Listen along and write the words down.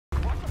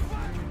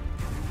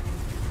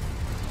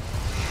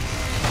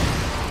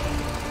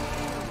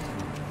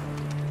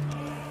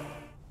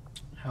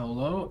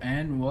Hello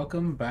and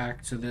welcome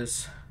back to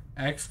this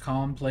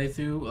XCom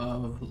playthrough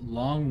of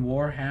Long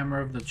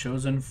Warhammer of the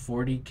Chosen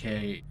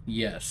 40K.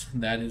 Yes,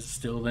 that is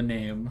still the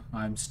name.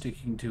 I'm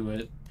sticking to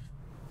it.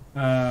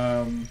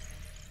 Alright,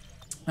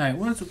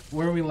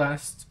 where we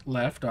last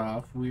left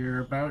off, we're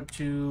about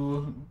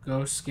to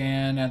go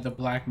scan at the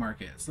black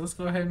market. So let's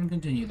go ahead and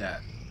continue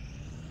that.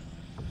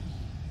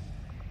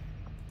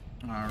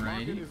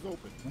 Alrighty.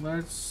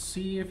 Let's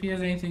see if he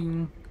has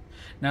anything.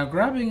 Now,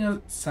 grabbing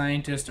a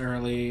scientist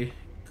early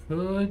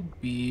could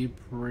be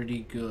pretty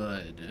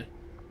good.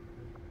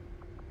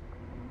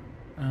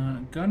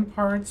 Gun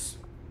parts,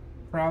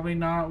 probably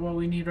not what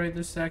we need right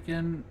this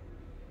second.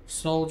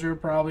 Soldier,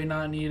 probably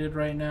not needed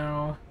right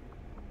now.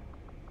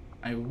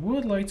 I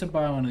would like to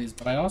buy one of these,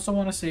 but I also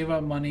want to save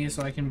up money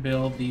so I can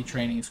build the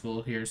training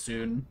school here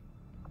soon.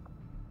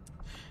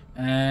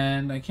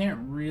 And I can't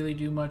really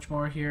do much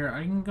more here.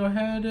 I can go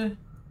ahead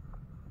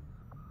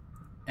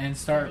and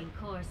start.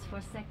 Course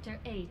for Sector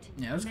 8.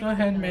 Yeah, let's go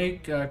ahead and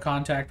make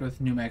contact with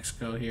New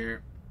Mexico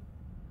here.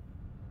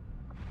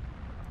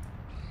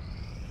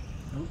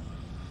 Oop.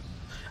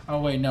 Oh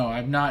wait, no,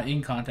 I'm not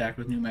in contact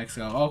with New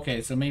Mexico.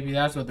 Okay, so maybe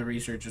that's what the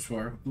research is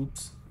for.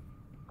 Oops.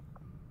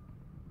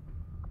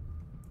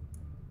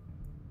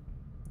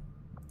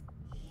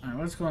 Alright,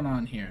 what's going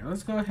on here?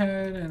 Let's go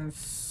ahead and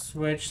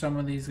switch some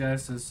of these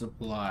guys to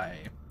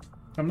supply.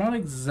 I'm not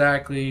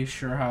exactly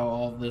sure how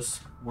all of this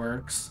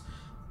works.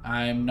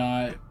 I'm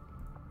not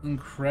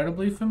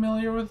incredibly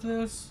familiar with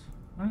this.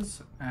 What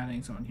does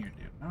adding someone here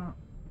do? Oh.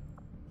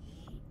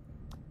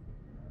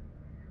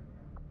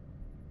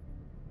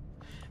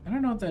 I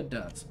don't know what that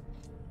does.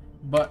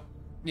 But,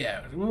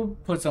 yeah, we'll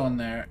put someone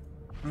there.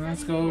 And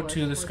let's go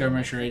to the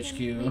Skirmisher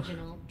HQ.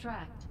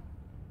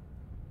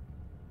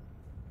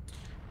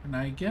 And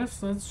I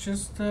guess let's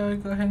just go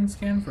ahead and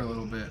scan for a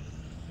little bit.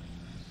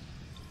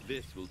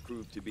 This will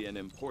prove to be an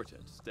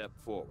important step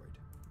forward.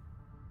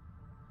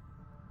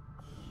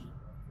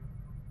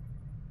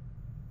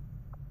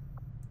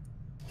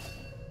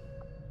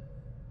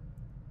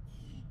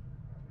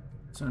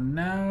 So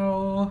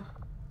now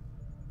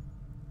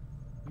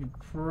we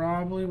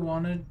probably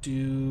want to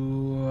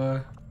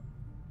do.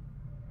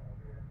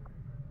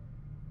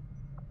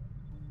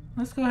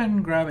 Let's go ahead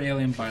and grab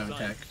alien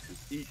biotech.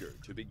 Is eager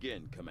to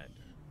begin, Commander.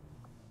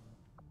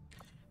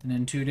 And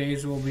in 2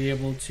 days we'll be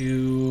able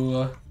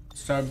to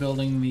start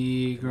building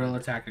the guerrilla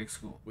tactics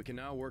school. We can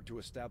now work to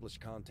establish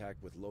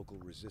contact with local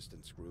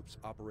resistance groups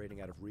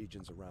operating out of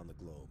regions around the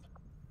globe.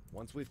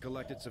 Once we've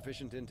collected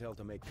sufficient intel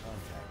to make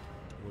contact,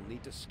 we'll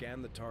need to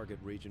scan the target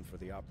region for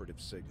the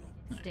operative signal.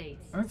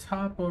 Let's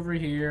hop over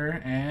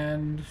here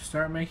and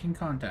start making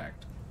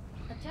contact.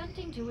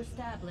 Attempting to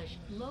establish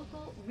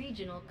local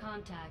regional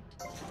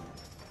contact.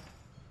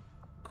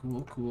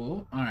 Cool,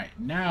 cool. Alright,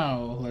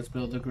 now let's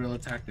build the guerrilla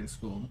tactics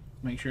school.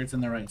 Make sure it's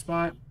in the right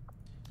spot.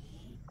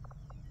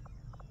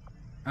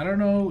 I don't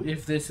know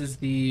if this is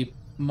the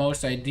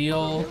most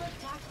ideal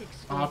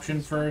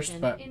option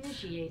first, but...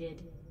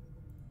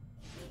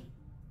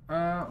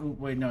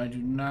 wait, no, I do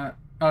not...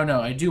 Oh,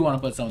 no, I do want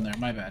to put someone there.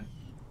 My bad.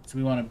 So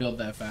we want to build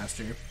that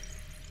faster.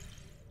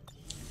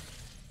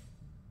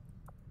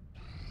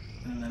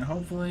 And then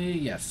hopefully...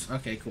 Yes.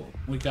 Okay, cool.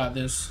 We got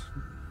this.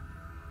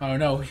 Oh,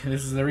 no.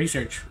 This is the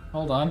research.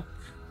 Hold on.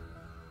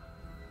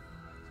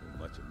 So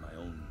much of my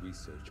own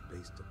research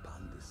based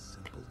upon this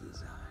simple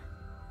design.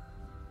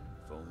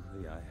 If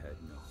only I had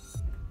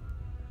known.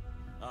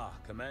 Ah,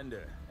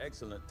 Commander.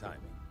 Excellent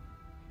timing.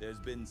 There's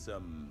been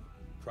some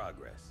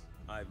progress.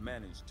 I've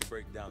managed to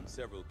break down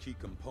several key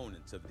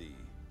components of the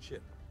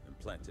chip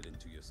implanted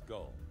into your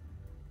skull.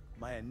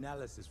 My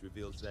analysis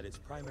reveals that its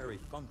primary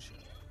function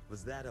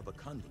was that of a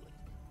conduit,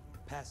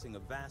 passing a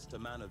vast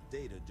amount of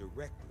data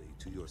directly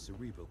to your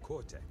cerebral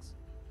cortex.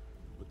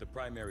 With the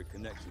primary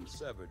connection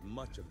severed,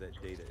 much of that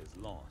data is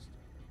lost.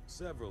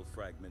 Several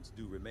fragments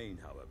do remain,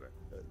 however,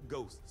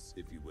 ghosts,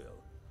 if you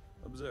will.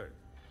 Observe.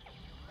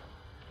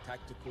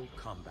 Tactical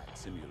combat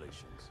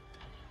simulations,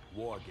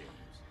 war games.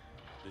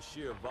 The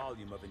sheer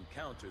volume of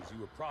encounters you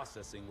were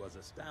processing was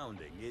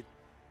astounding.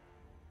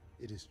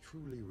 It is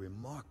truly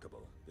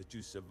remarkable that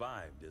you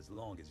survived as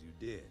long as you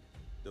did.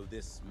 Though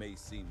this may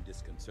seem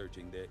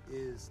disconcerting, there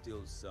is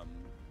still some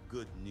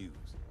good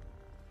news.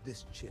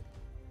 This chip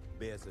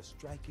bears a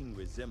striking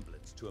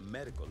resemblance to a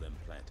medical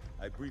implant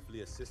I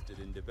briefly assisted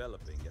in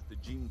developing at the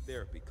gene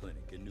therapy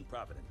clinic in New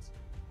Providence.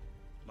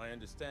 My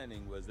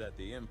understanding was that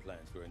the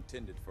implants were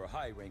intended for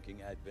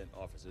high-ranking Advent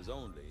officers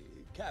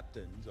only,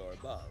 captains or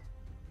above.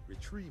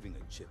 Retrieving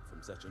a chip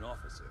from such an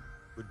officer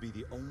would be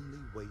the only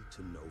way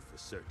to know for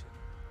certain.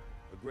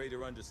 A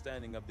greater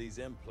understanding of these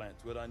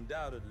implants would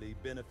undoubtedly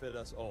benefit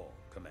us all,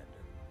 Commander.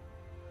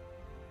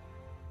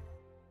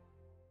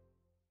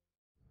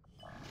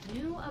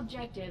 New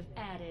objective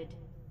added.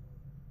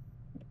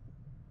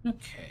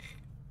 Okay.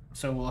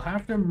 So we'll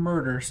have to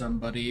murder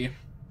somebody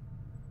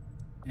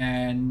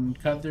and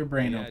cut their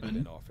brain open.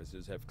 Advent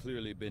officers have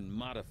clearly been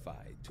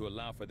modified to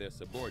allow for their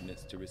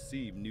subordinates to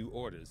receive new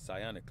orders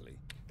psionically.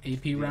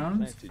 AP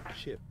rounds? The implanted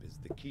chip is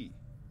the key.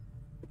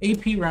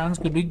 AP rounds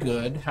could be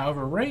good.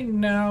 However, right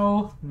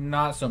now,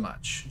 not so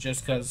much.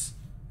 Just because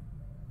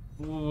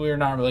we're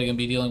not really going to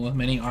be dealing with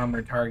many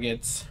armored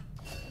targets.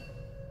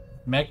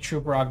 Mech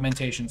Trooper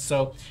augmentation.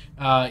 So,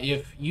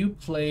 if you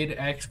played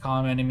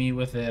XCOM Enemy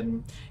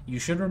Within, you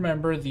should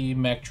remember the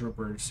Mech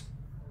Troopers.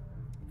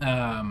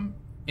 In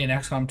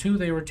XCom2,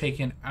 they were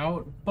taken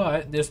out,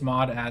 but this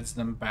mod adds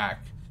them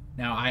back.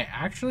 Now, I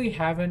actually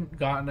haven't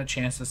gotten a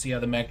chance to see how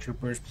the Mech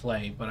Troopers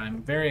play, but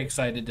I'm very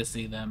excited to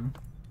see them.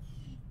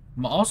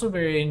 I'm also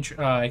very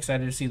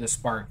excited to see the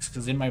Sparks,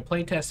 because in my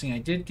playtesting, I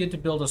did get to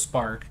build a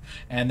Spark,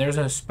 and there's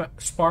a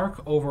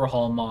Spark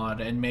overhaul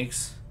mod, and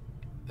makes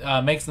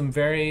them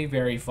very,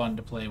 very fun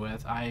to play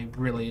with. I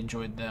really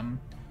enjoyed them.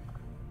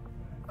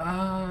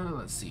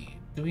 Let's see.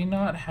 Do we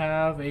not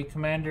have a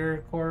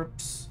Commander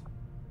Corps?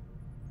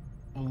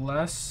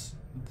 Less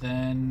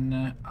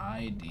than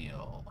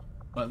ideal.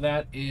 But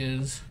that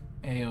is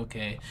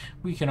a-okay.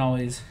 We can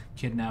always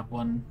kidnap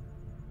one.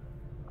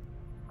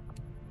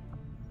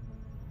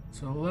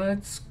 So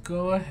let's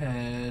go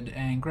ahead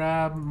and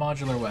grab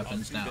modular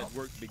weapons now. That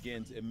work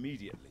begins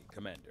immediately,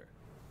 Commander.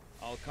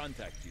 I'll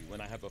contact you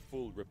when I have a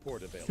full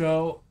report available.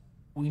 So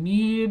we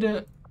need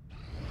 80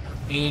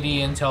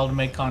 intel to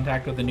make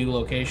contact with a new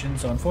location,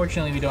 so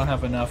unfortunately we don't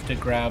have enough to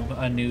grab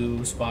a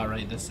new spot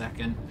right this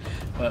second.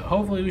 But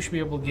hopefully we should be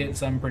able to get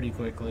some pretty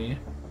quickly.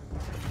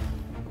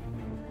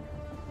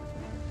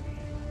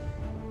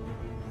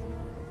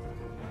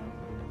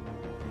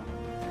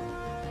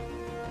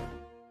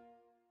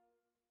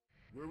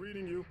 We're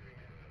reading you.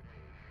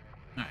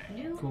 Alright,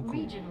 New cool.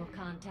 regional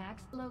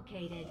contacts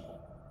located.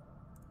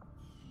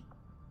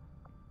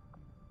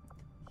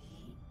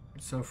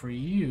 So for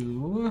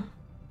you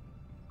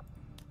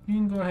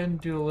can go ahead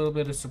and do a little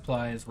bit of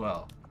supply as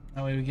well.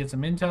 That way we get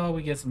some intel,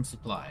 we get some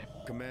supply.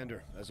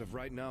 Commander, as of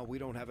right now, we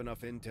don't have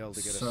enough intel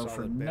to get So a for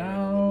solid bearing on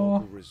now- the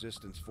local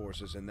resistance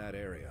forces in that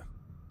area.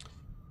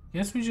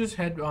 Guess we just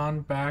head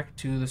on back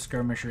to the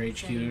skirmisher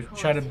Setting HQ, course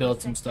try to for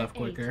build some Sector stuff 8,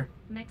 quicker.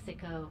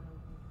 Mexico.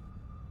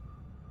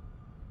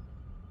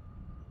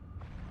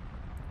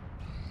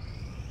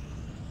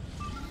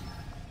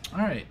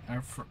 Alright,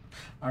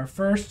 our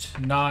first,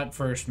 not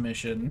first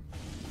mission.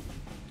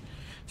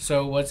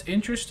 So what's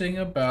interesting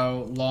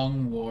about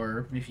Long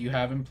War, if you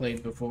haven't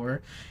played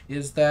before,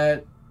 is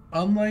that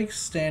unlike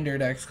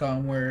standard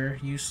XCOM where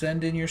you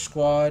send in your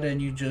squad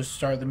and you just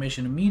start the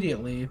mission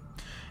immediately,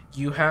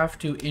 you have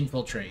to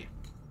infiltrate.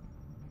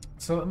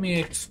 So let me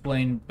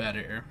explain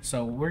better.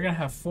 So we're going to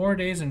have 4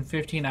 days and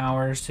 15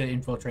 hours to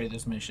infiltrate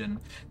this mission.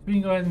 We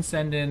can go ahead and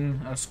send in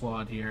a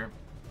squad here.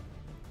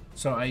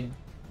 So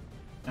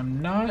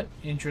I'm not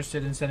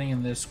interested in sending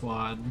in this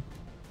squad.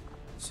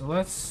 So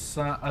let's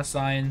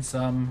assign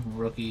some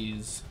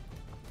rookies.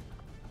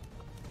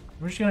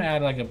 We're just going to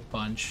add like a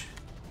bunch.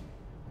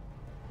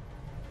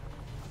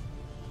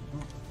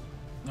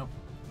 Nope.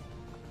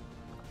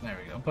 There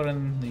we go. Put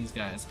in these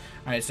guys.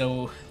 Alright,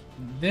 so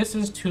this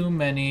is too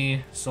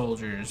many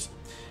soldiers.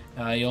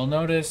 You'll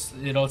notice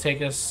it'll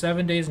take us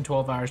 7 days and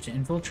 12 hours to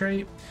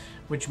infiltrate,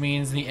 which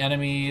means the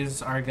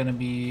enemies are going to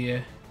be...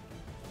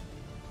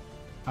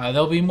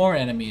 there'll be more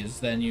enemies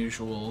than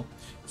usual.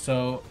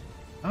 So,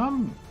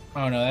 oh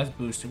no, that's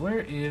boosted. Where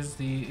is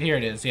the... Here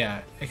it is,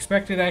 yeah.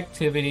 Expected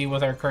activity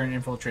with our current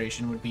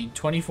infiltration would be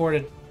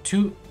 22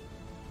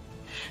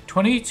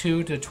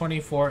 to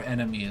 24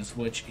 enemies,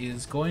 which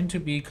is going to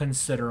be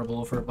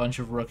considerable for a bunch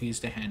of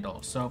rookies to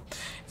handle. So,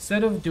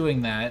 instead of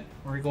doing that,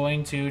 we're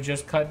going to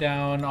just cut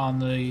down on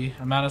the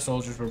amount of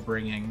soldiers we're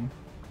bringing.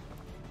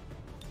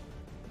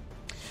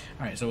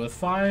 Alright, so with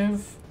 4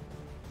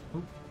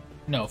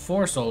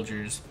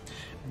 soldiers,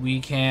 we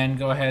can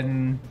go ahead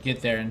and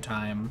get there in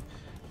time.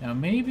 Now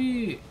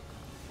maybe,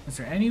 is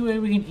there any way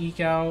we can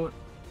eke out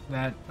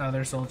that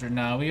other soldier?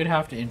 No, we would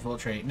have to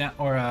infiltrate. Now,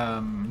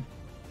 or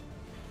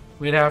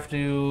we'd have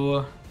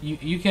to,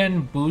 you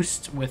can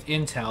boost with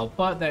intel,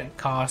 but that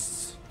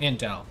costs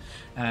intel,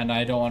 and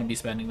I don't want to be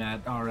spending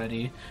that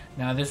already.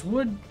 Now this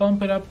would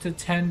bump it up to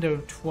 10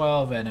 to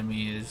 12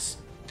 enemies,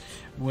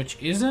 which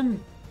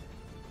isn't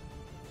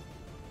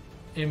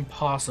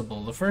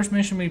impossible. The first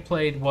mission we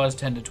played was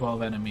 10 to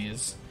 12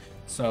 enemies,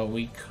 so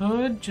we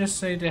could just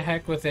say to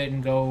heck with it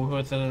and go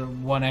with the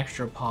 1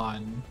 extra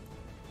pod.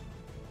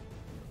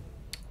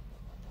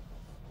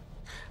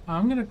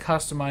 I'm gonna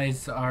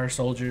customize our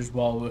soldiers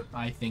while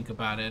I think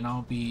about it, and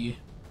I'll be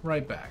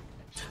right back.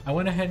 I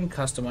went ahead and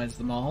customized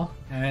them all,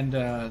 and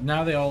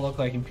now they all look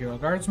like Imperial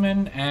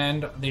Guardsmen,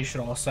 and they should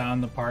all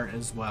sound the part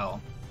as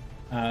well.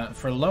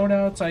 For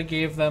loadouts, I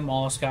gave them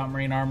all Scout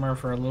Marine armor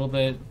for a little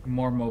bit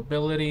more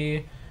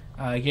mobility.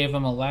 I gave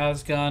them a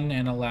las gun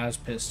and a las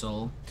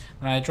pistol.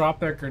 And I dropped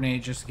their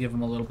grenade just to give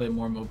them a little bit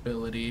more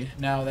mobility.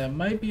 Now, that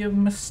might be a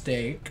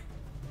mistake,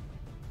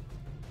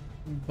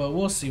 but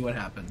we'll see what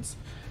happens.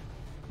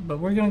 But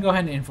we're going to go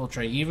ahead and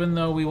infiltrate. Even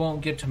though we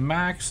won't get to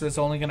max, it's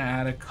only going to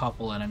add a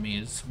couple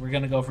enemies. We're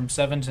going to go from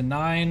 7 to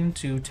 9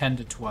 to 10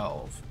 to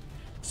 12.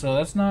 So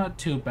that's not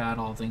too bad,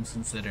 all things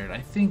considered.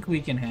 I think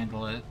we can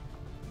handle it.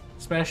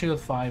 Especially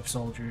with 5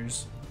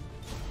 soldiers.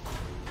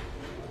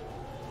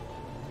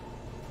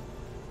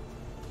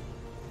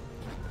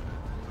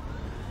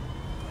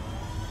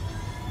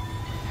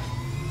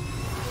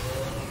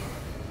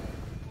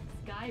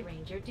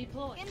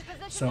 deployed.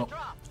 So,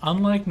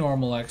 unlike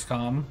normal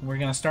XCOM, we're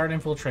going to start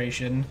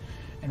infiltration,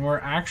 and we're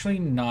actually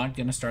not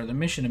going to start the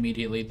mission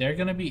immediately. They're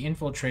going to be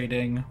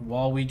infiltrating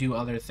while we do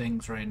other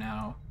things right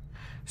now.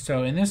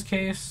 So, in this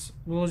case,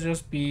 we'll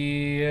just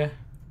be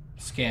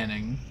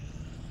scanning.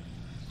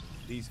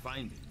 These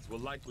findings will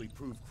likely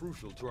prove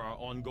crucial to our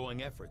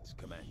ongoing efforts,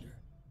 Commander.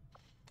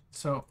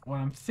 So, what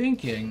I'm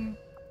thinking...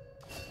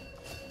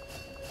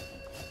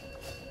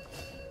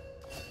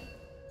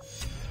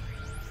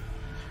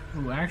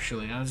 Ooh,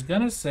 actually, I was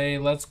gonna say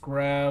let's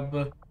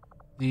grab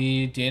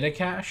the data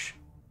cache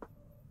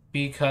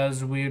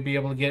because we'd be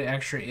able to get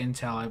extra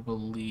intel, I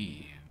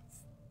believe.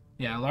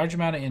 Yeah, a large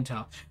amount of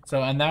intel.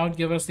 So, and that would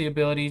give us the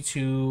ability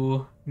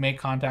to make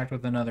contact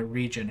with another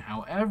region.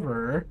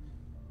 However,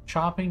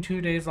 chopping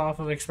 2 days off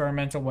of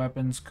experimental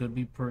weapons could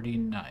be pretty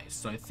nice.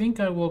 So I think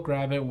I will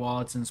grab it while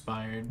it's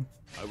inspired.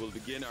 I will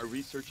begin our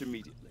research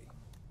immediately.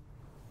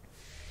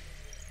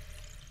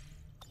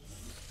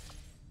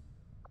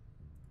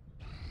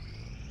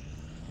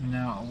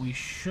 Now, we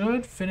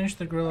should finish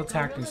the Guerrilla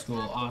Tactics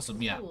School.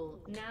 Awesome, yeah.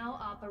 Now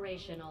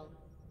operational.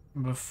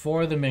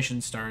 Before the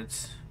mission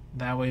starts.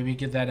 That way we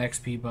get that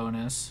XP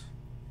bonus.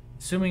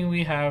 Assuming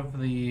we have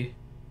the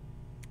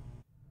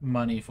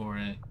money for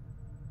it.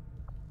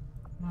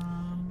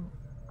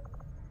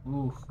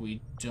 Ooh,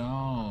 we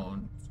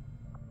don't.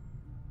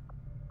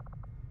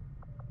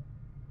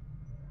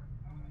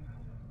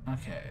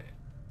 Okay.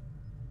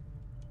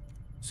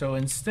 So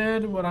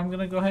instead, what I'm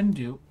gonna go ahead and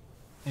do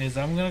is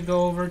I'm gonna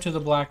go over to the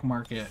black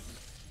market.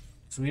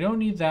 So we don't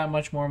need that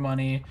much more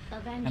money,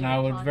 and I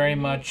would very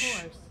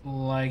much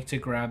like to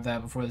grab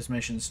that before this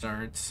mission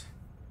starts.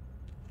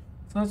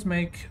 So let's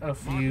make a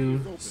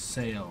few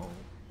sales.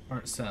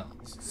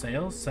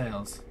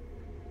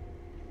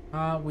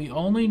 We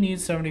only need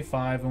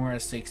 75 and we're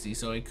at 60,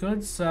 so I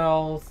could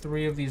sell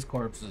 3 of these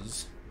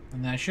corpses.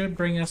 And that should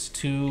bring us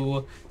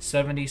to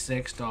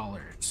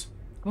 $76.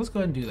 Let's go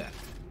ahead and do that.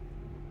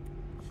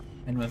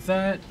 And with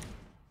that,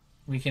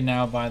 we can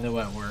now buy the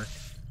wet work.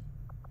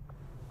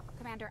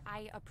 Commander,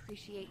 I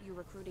appreciate you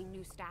recruiting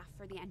new staff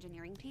for the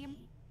engineering team,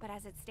 but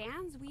as it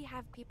stands, we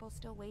have people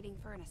still waiting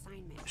for an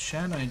assignment.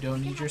 Shen, I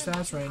don't need your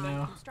sass right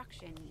now.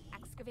 Construction,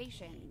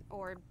 excavation,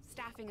 or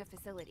staffing a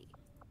facility.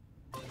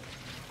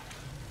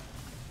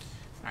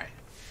 Alright,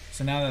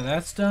 so now that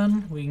that's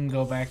done, we can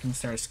go back and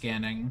start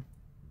scanning.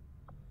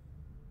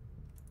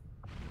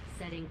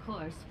 Setting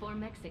course for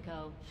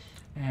Mexico.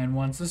 And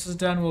once this is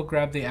done, we'll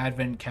grab the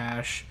Advent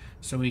cache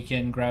so we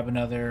can grab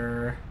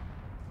another...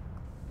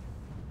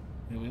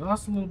 We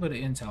lost a little bit of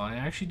intel. I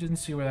actually didn't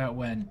see where that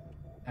went.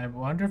 I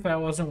wonder if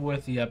that wasn't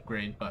with the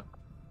upgrade, but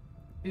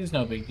it's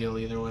no big deal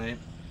either way.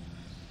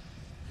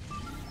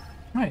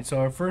 Alright, so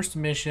our first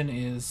mission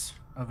is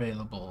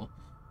available.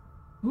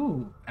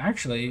 Ooh,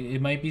 actually,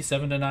 it might be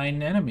 7 to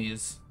 9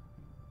 enemies,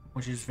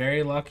 which is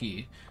very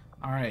lucky.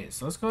 Alright,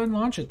 so let's go ahead and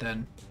launch it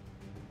then.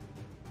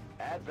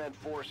 Advent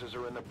forces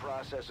are in the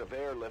process of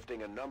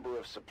airlifting a number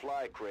of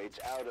supply crates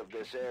out of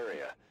this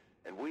area,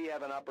 and we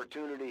have an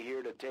opportunity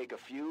here to take a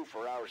few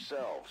for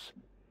ourselves.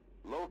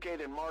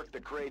 Locate and mark the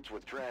crates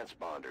with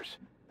transponders,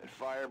 and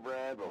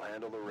Firebrand will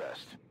handle the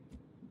rest.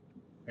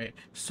 Right,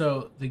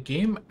 so the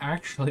game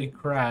actually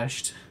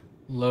crashed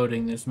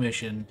loading this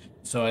mission.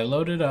 So I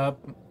loaded up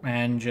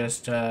and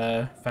just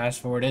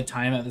fast forwarded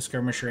time at the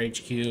Skirmisher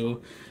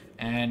HQ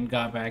and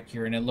got back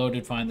here, and it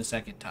loaded fine the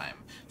second time.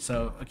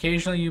 So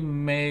occasionally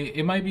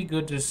it might be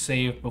good to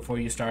save before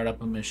you start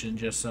up a mission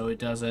just so it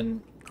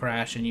doesn't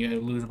crash and you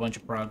lose a bunch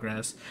of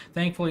progress.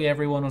 Thankfully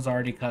everyone was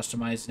already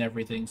customized and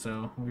everything,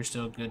 so we're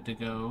still good to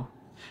go.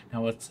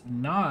 Now what's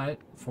not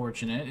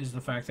fortunate is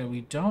the fact that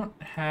we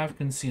don't have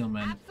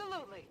concealment.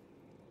 Absolutely.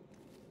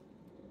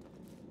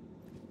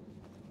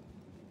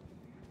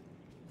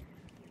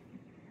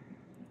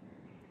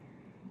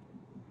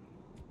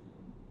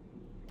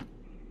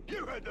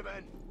 You heard the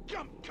men.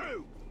 Jump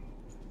to!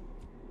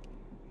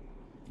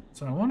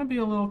 So I want to be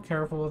a little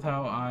careful with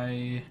how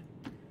I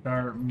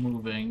start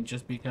moving,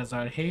 just because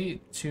I'd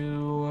hate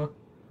to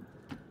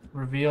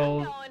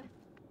reveal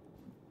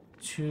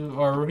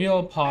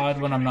a pod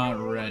when I'm not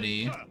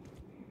ready.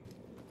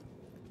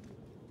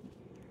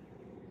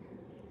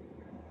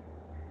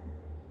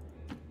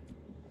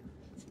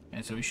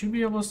 Okay, so we should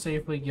be able to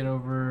safely get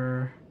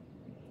over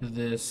to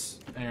this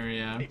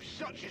area. If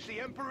such is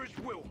the Emperor's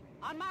will.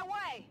 On my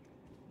way.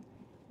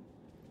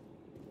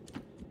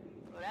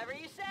 Whatever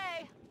you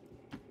say.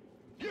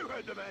 You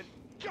heard the men.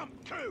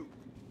 Jump to!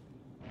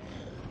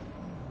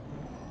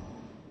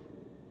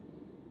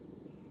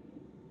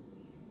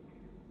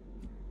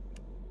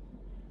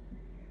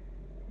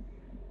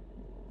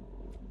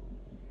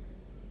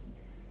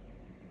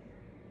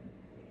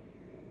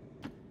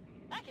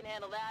 I can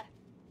handle that.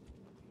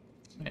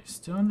 Okay,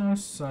 still no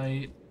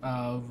sight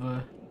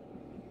of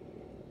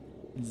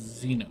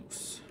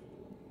Xenos.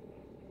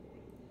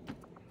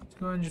 Let's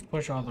go ahead and just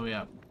push all the way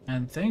up.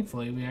 And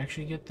thankfully, we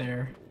actually get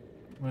there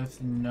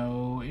with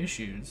no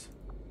issues.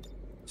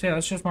 So yeah,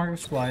 let's just mark the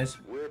supplies.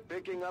 We're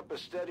picking up a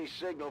steady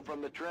signal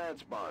from the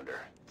transponder.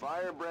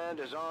 Firebrand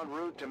is en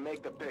route to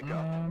make the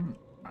pickup.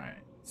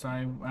 So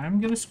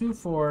I'm gonna scoot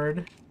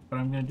forward, but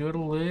I'm gonna do it a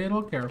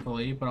little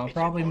carefully, but I'll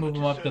probably move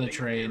him up to the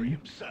train.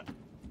 Sir.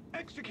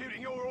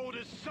 Executing your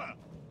orders, sir.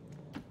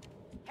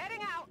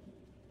 Heading out.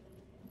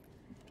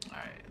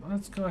 Alright,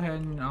 let's go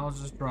ahead and I'll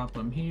just drop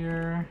him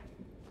here.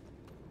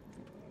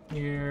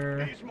 Here,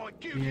 It is my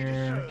duty here, to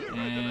serve. You heard the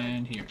man.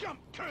 and here. Jump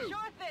to.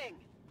 Sure thing.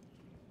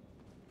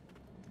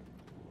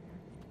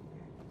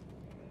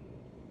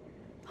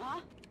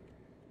 Huh?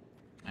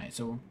 Alright,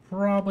 so we're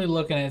probably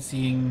looking at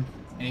seeing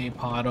a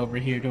pod over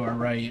here to our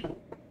right.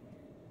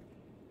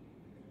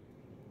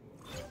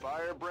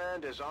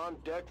 Firebrand is on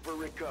deck for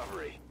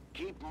recovery.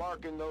 Keep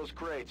marking those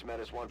crates,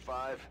 Menace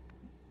 1-5.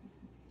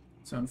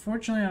 So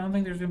unfortunately, I don't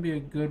think there's going to be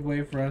a good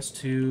way for us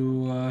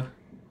to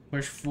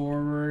push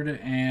forward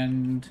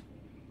and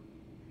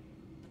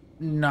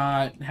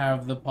not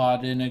have the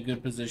pod in a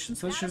good position.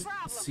 So let's just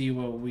see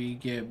what we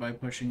get by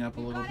pushing up a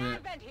little bit.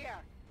 Advent here.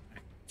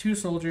 2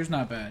 soldiers,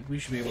 not bad. We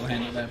should be able to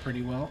handle that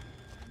pretty well.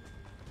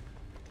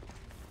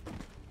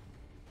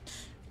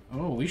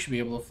 Oh, we should be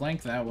able to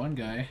flank that one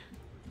guy.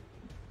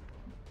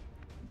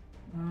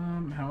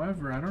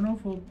 However, I don't know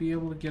if we'll be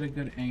able to get a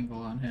good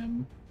angle on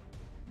him.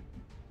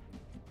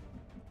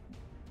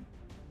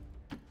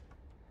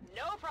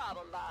 No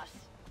problem, boss.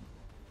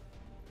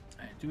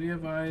 Alright, do we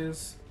have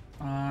eyes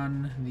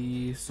on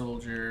the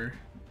soldier?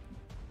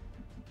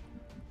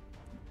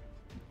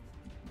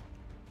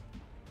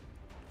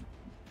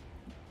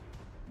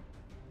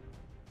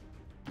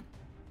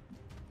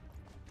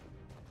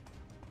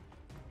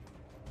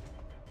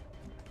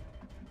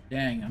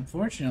 Dang,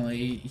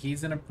 unfortunately,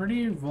 he's in a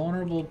pretty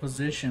vulnerable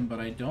position, but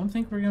I don't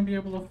think we're going to be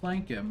able to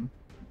flank him.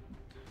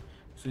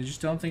 So I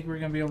just don't think we're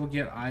going to be able to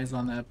get eyes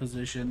on that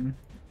position.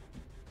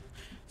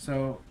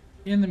 So,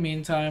 in the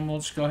meantime, we'll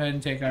just go ahead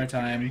and take our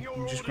time.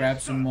 We'll just grab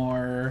some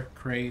more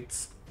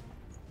crates.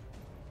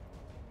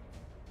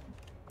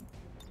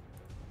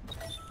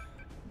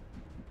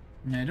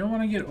 And I don't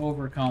want to get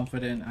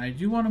overconfident. I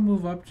do want to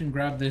move up and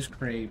grab this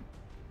crate,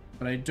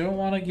 but I don't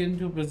want to get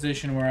into a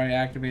position where I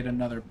activate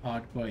another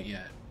pod quite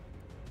yet.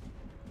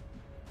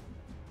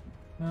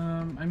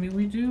 I mean,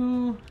 we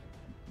do...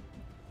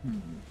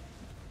 Okay,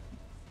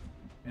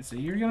 so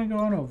you're gonna go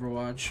on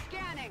Overwatch.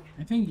 Scanning.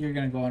 I think you're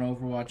gonna go on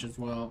Overwatch as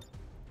well.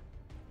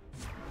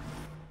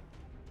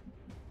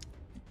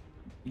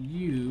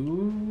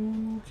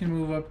 You can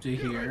move up to You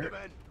heard here. the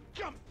man.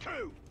 Jump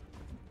to.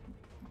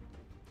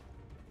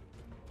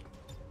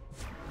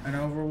 An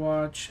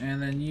Overwatch,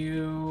 and then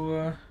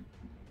you...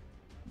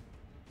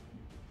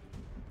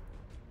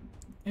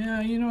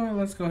 Yeah, you know what?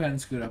 Let's go ahead and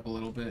scoot up a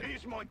little bit. It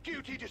is my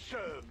duty to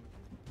serve.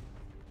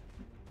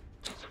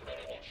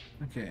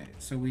 Okay,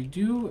 so we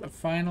do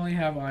finally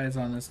have eyes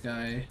on this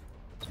guy.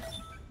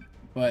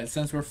 But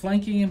since we're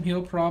flanking him,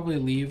 he'll probably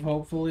leave,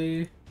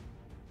 hopefully.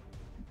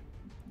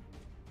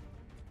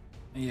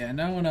 Yeah,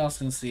 no one else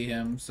can see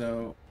him,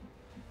 so...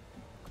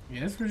 I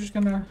guess we're just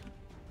gonna...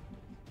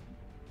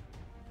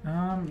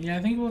 yeah,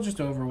 I think we'll just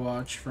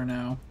Overwatch for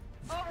now.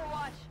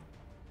 Overwatch.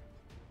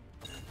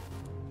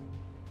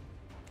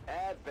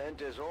 Advent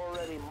has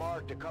already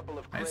marked a couple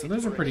of Alright, crates so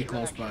those are for pretty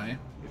close extraction.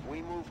 by. If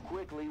we move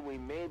quickly, we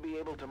may be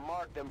able to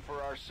mark them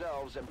for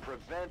ourselves and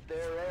prevent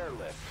their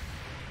airlift.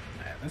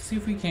 Alright, let's see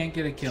if we can't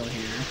get a kill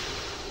here.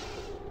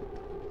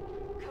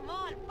 Come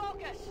on,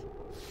 focus.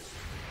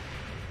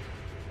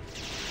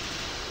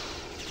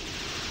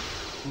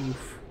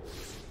 Oof.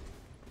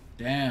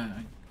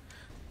 Damn.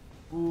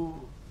 Ooh.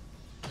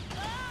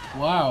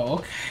 Wow,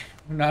 okay.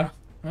 Not...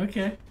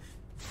 Okay.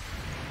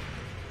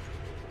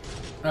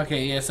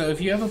 Okay, yeah, so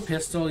if you have a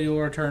pistol, you'll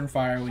return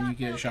fire when you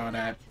get shot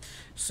at.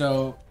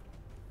 So,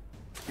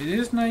 it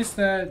is nice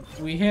that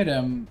we hit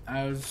him.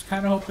 I was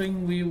kind of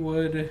hoping we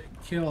would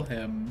kill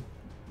him.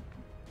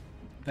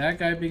 That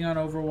guy being on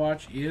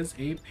Overwatch is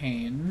a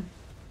pain.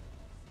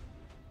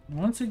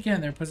 Once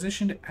again, they're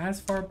positioned as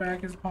far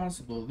back as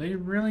possible. They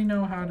really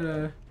know how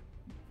to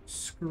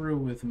screw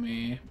with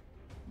me.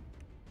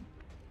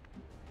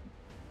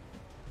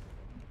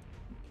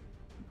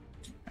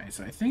 Alright,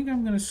 so I think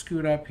I'm going to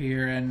scoot up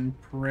here and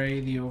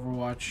pray the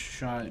Overwatch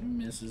shot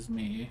misses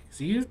me. Because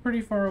he is pretty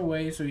far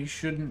away, so he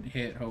shouldn't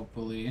hit,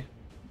 hopefully.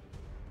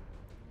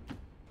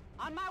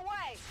 On my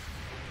way.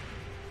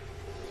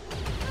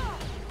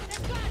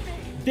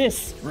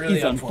 This Really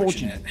is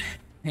unfortunate.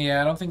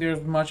 Yeah, I don't think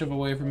there's much of a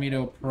way for me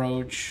to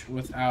approach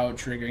without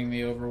triggering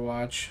the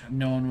Overwatch.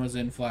 No one was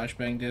in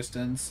flashbang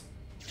distance.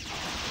 This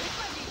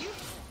might be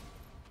useful.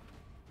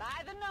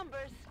 By the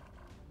numbers.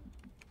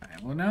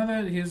 Alright, well now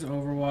that his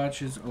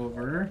Overwatch is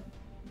over,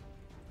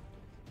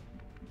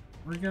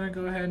 we're gonna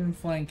go ahead and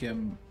flank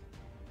him.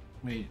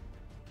 Wait,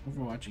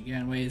 Overwatch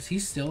again. Wait, is he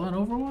still on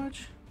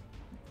Overwatch?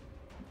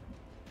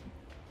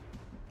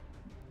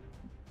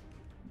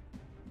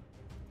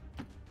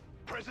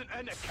 Present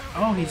and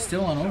accountable. Oh, he's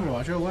still on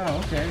Overwatch. Oh wow,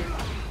 okay.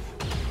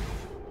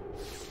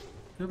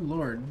 Good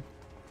lord.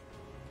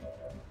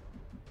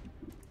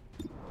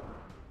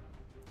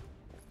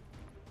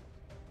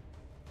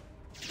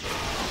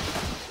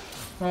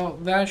 Well,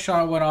 that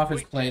shot went off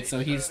his plate, so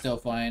he's still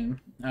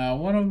fine.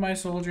 One of my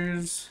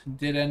soldiers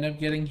did end up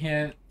getting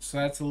hit, so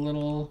that's a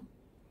little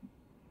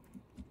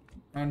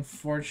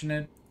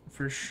unfortunate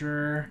for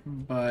sure,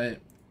 but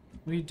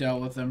we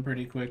dealt with them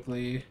pretty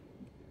quickly.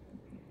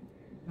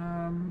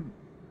 I'm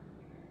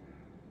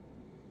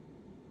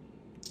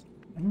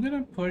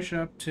gonna push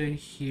up to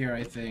here,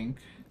 I think.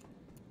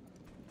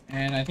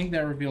 And I think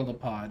that revealed a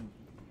pod.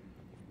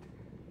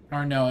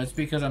 Or no, it's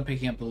because I'm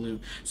picking up the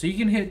loot. So you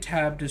can hit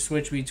tab to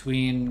switch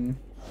between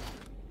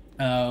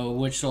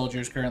which soldier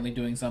is currently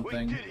doing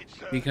something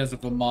because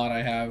of a mod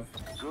I have.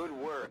 Good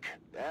work.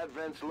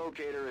 Advent's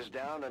locator is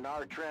down and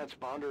our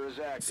transponder is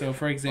active. So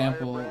for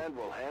example,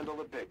 will handle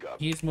the pickup.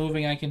 He's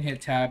moving, I can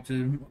hit tab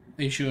to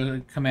issue a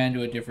command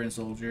to a different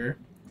soldier.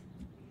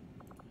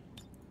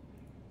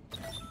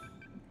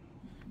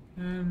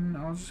 And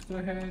I'll just go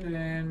ahead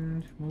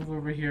and move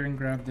over here and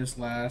grab this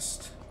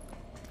last,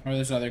 or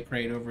this other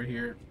crate over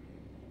here.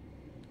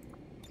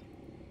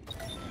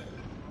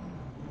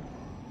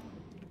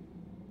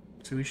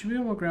 So we should be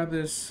able to grab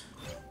this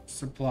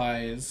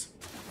supplies.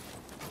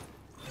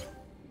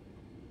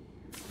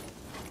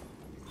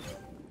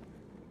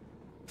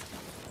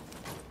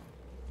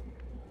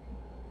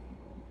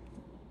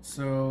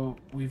 So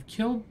we've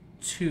killed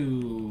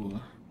 2,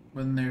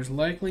 when there's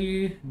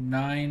likely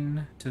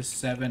 9 to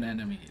 7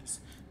 enemies.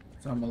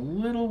 So I'm a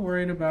little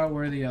worried about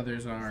where the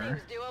others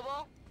are. Seems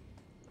doable.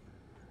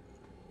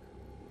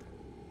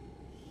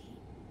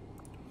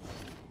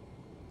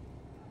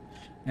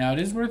 Now it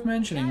is worth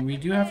mentioning, we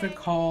do have to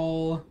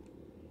call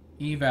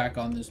evac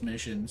on this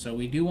mission. So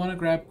we do want to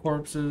grab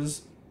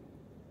corpses,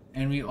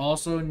 and we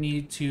also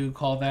need to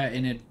call that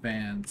in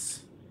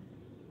advance.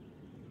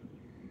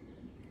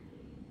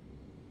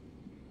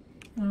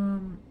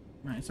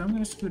 Alright, so I'm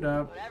gonna scoot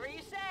up. Whatever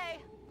you say.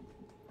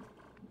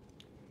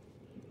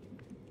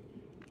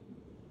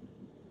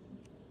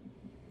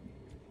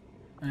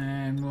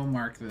 And we'll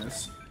mark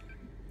this.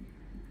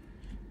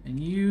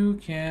 And you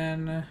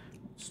can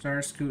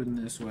start scooting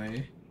this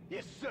way.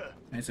 Yes, sir.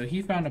 And so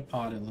he found a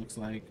pod, it looks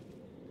like.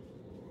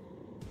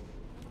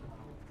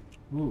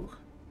 Ooh,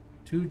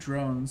 2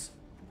 drones.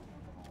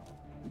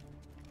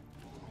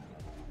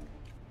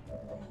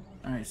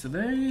 Alright, so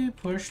they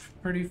pushed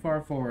pretty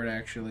far forward,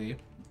 actually.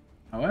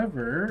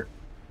 However,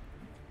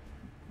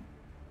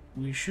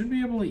 we should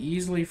be able to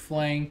easily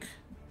flank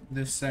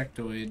this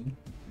sectoid.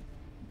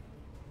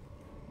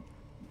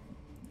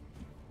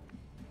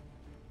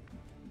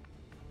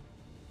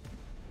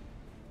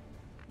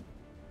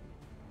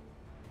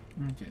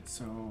 Okay,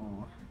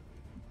 so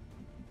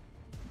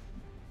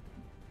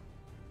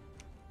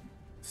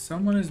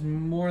someone is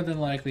more than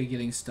likely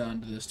getting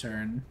stunned this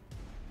turn.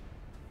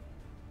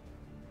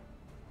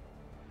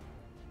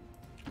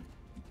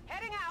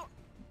 Heading out.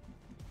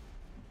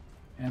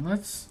 And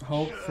let's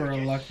hope for a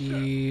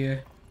lucky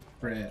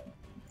crit.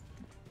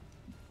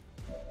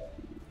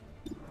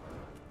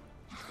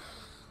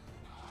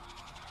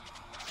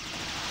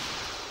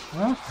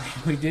 Well,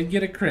 we did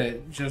get a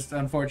crit, just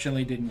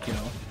unfortunately didn't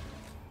kill.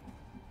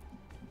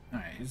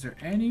 Alright, is there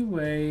any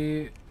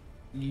way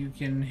you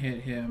can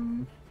hit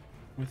him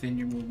within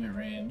your movement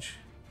range?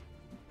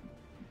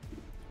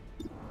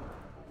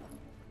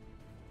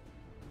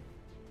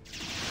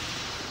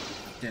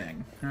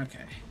 Dang,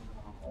 okay.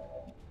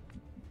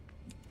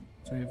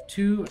 So we have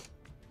 2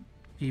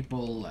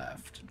 people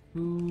left.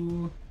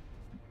 Who...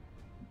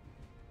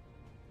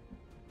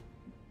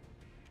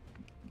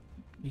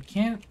 You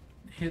can't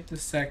hit the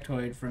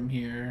sectoid from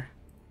here.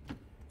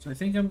 So I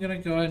think I'm gonna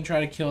go ahead and try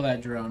to kill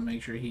that drone,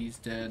 make sure he's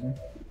dead.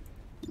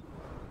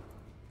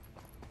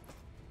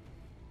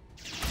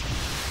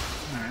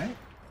 Alright.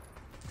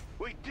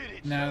 We did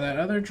it. Now that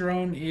other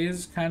drone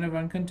is kind of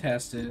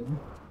uncontested.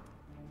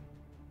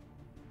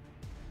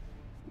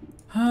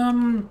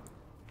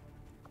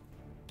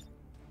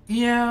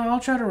 Yeah, I'll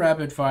try to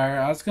rapid fire.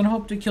 I was gonna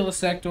hope to kill a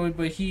sectoid,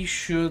 but he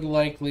should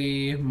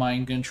likely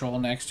mind control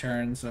next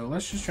turn, so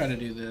let's just try to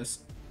do this.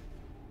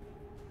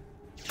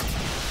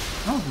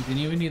 Oh, we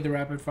didn't even need the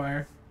rapid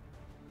fire.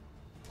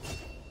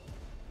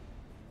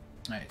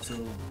 Alright,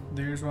 so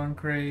there's one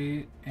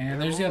crate,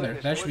 and there's the other.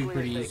 That should be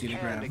pretty easy to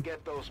grab. To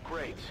get those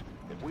crates.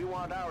 If we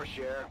want our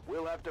share,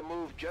 we'll have to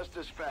move just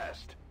as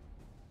fast.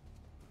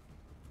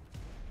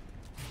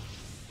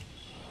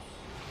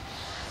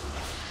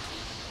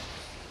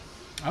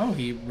 Oh,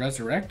 he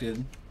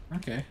resurrected.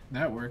 Okay,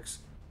 that works.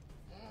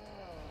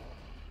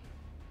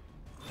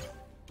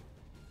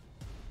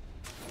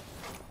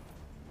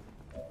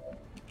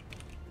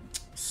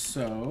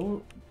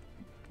 So,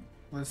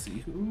 let's see,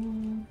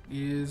 who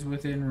is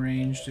within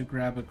range to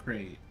grab a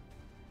crate?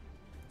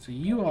 So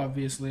you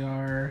obviously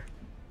are,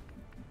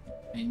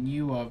 and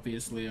you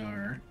obviously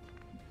are,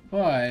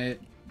 but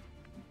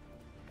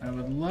I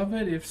would love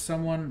it if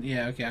someone,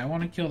 yeah, okay, I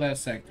want to kill that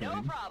sectoid.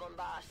 No problem,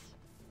 boss.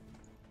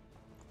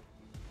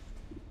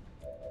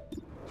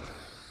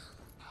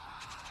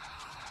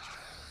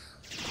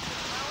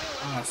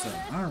 Awesome,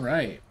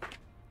 alright.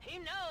 You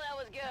know that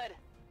was good.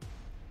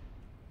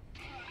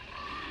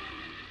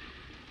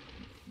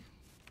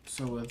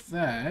 So with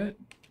that,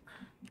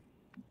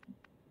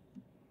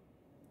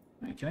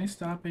 Right, can I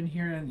stop in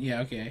here? And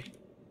yeah, okay.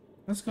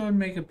 Let's go and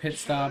make a pit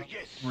stop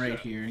right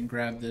here and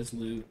grab this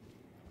loot.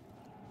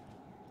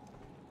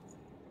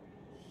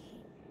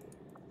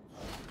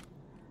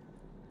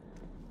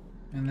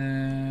 And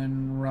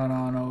then run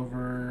on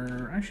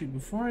over. Actually,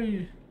 before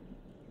I...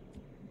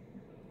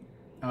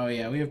 Oh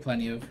yeah, we have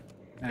plenty of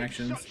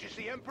actions. Such is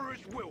the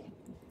Emperor's will.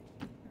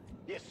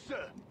 Yes,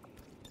 sir.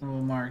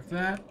 We'll mark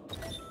that.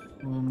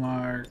 We'll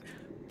mark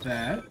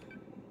that.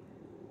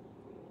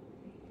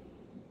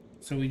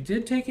 So we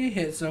did take a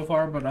hit so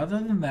far, but other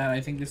than that,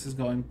 I think this is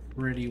going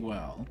pretty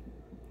well.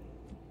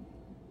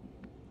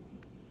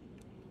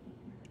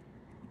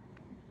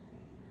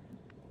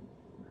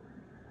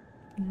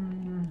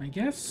 I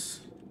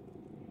guess.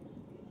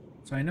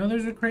 So I know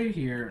there's a crate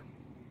here.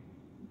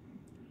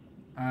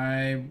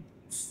 I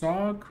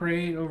saw a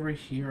crate over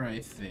here, I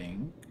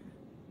think.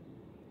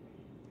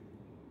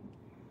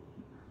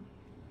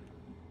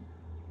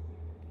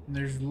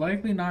 There's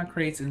likely not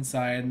crates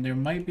inside, and there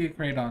might be a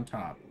crate on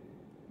top.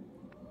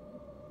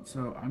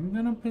 So I'm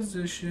gonna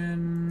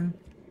position...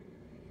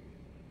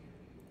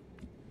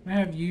 I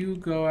have you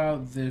go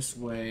out this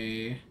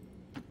way.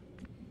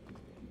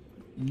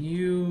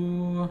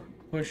 You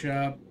push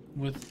up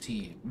with the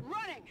team.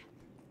 Running.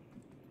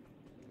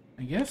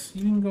 I guess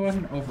you can go ahead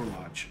and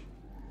overwatch.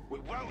 We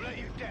won't let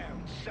you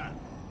down, son.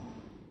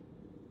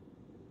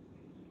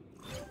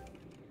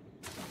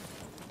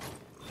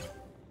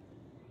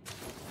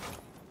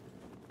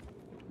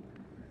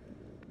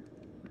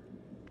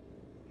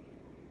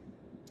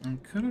 I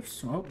could have...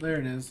 Oh, there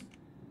it is.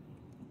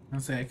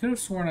 I'll say, I could have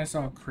sworn I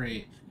saw a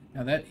crate.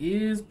 Now that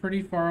is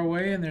pretty far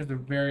away, and there's a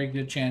very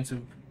good chance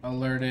of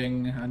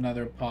alerting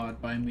another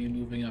pod by me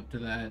moving up to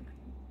that.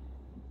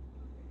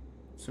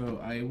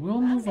 So I will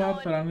move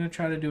up, but I'm going to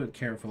try to do it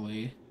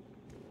carefully.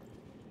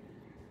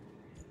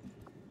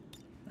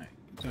 Alright,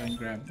 go ahead and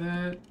grab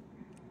that.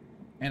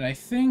 And I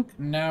think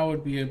now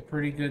would be a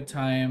pretty good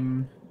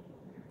time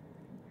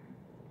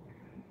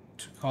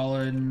to call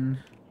in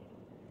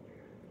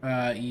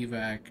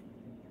evac.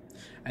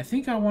 I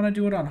think I want to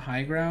do it on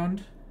high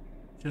ground,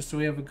 just so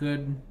we have a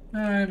good...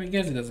 I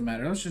guess it doesn't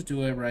matter. Let's just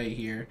do it right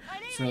here,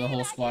 so the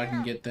whole squad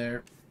can get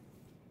there.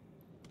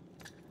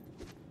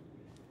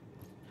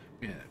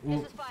 Yeah,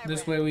 well,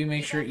 this way we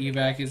make sure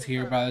evac is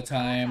here by the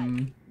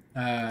time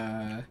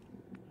the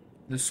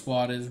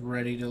squad is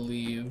ready to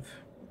leave.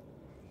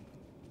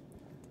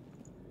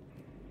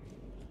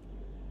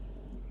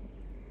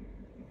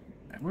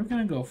 Right, we're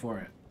gonna go for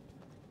it.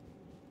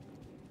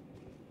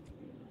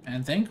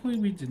 And thankfully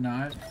we did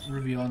not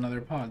reveal another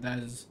pod. That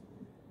is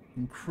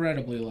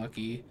incredibly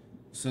lucky.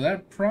 So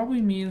that probably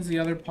means the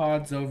other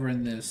pod's over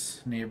in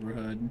this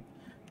neighborhood.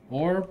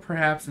 Or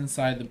perhaps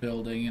inside the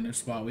building in a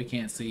spot we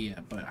can't see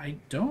yet. But I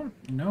don't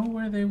know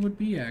where they would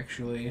be,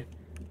 actually.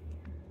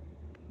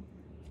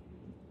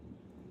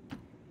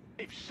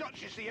 If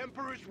such is the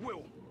Emperor's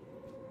will,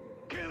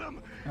 kill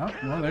him. Oh,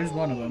 well, there's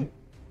one of them.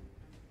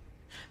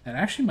 That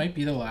actually might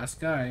be the last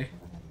guy.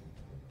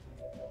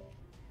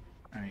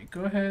 Alright,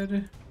 go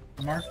ahead,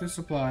 mark the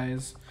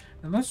supplies,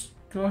 and let's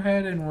go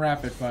ahead and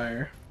rapid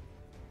fire.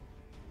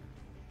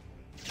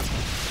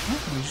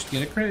 Oh, we just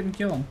get a crit and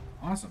kill him.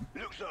 Awesome.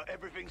 Looks like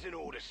everything's in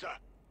order, sir.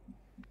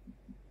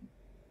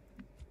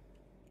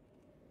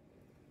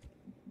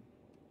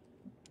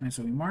 And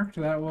so we marked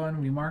that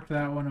one, we marked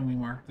that one, and we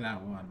marked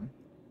that one.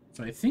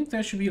 So I think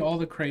that should be all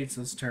the crates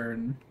this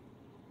turn.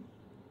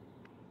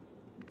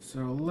 So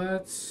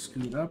let's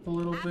scoot up a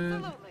little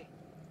bit. Absolutely.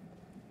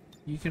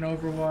 You can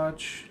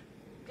overwatch.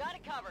 Got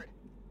it covered.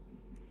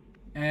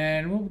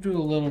 And we'll do a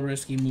little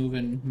risky move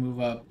and move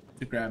up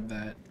to grab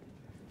that.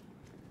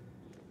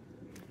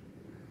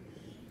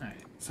 Alright,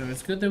 so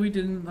it's good that we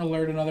didn't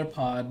alert another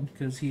pod,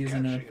 because he's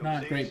in a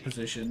not great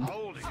position.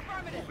 Hold it.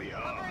 We'll be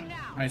hard. Covering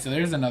now. Alright, so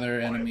there's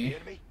another enemy.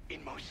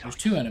 In my sight. There's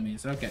two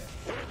enemies, okay.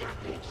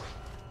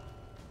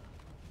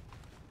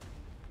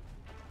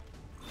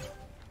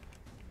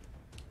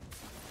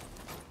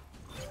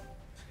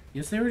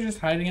 Guess they were just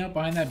hiding out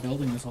behind that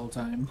building this whole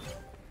time.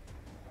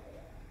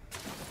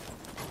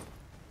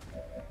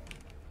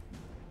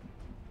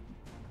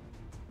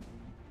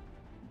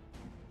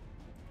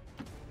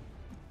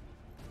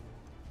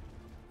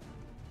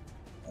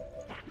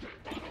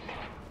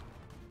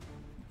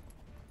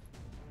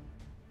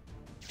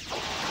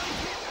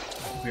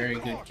 Very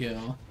good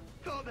kill.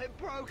 Thought they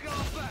broke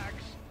our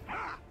backs.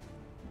 Ha!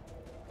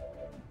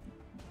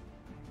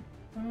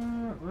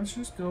 Let's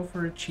just go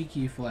for a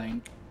cheeky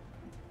flank.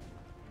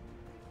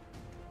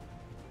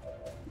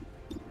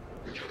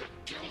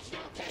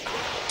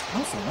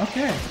 Awesome,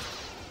 okay.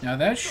 Now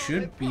that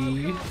should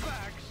be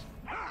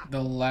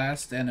the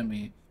last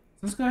enemy.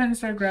 Let's go ahead and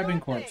start grabbing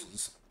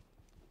corpses.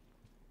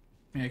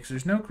 Yeah, because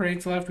there's no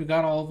crates left. We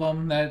got all of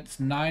them. That's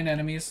 9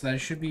 enemies, so that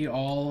should be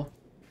all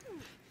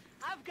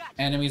I've got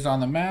enemies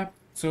on the map.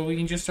 So we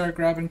can just start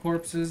grabbing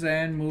corpses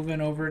and moving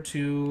over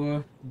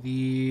to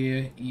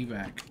the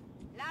evac.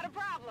 not a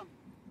problem.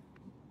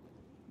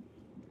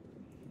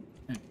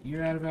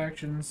 You're out of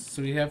actions.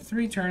 So we have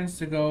 3 turns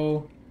to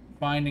go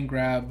find and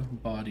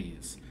grab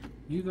bodies.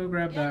 You go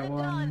grab that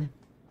one.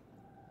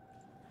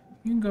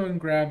 You can go and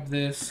grab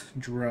this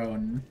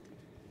drone.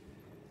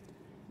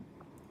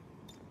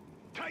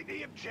 Take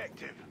the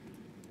objective.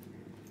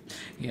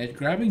 Yeah,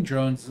 grabbing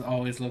drones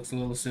always looks a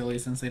little silly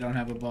since they don't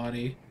have a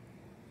body.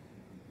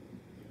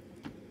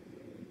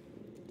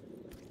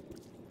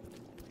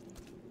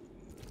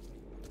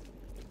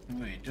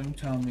 Wait, don't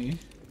tell me.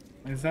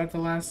 Is that the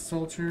last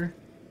soldier?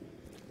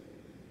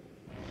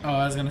 Oh,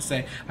 I was gonna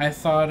say, I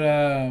thought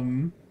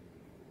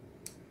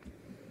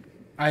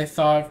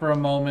for a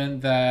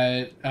moment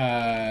that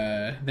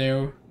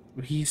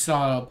he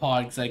saw a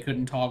pod because I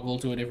couldn't toggle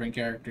to a different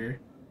character.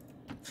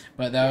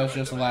 But that was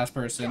just the last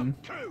person.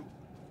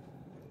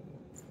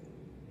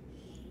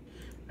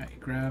 Alright,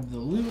 grab the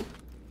loot.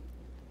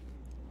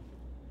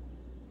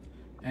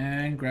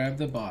 And grab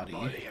the body.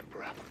 By the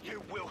Emperor,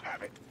 you will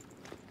have it.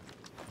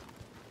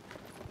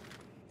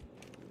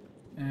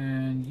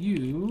 And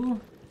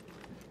you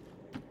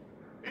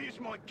Here's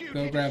my duty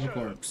go to grab a serve.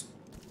 corpse.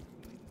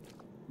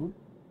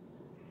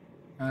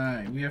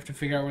 Alright, we have to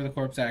figure out where the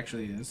corpse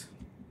actually is.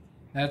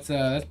 That's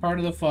part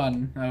of the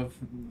fun of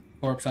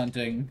corpse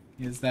hunting,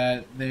 is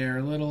that they're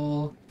a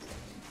little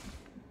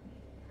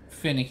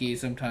finicky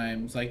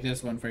sometimes, like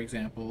this one for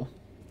example.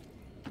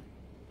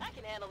 I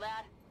can handle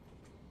that.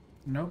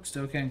 Nope,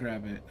 still can't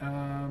grab it.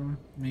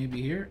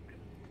 Maybe here.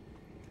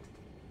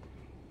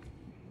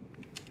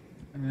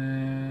 And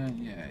then,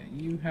 yeah,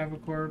 you have a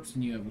corpse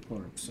and you have a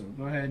corpse, so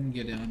go ahead and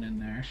get down in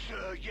there.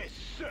 Sir, yes,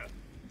 sir.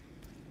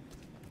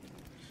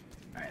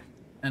 Alright,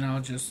 and I'll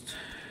just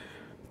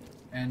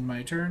end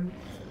my turn.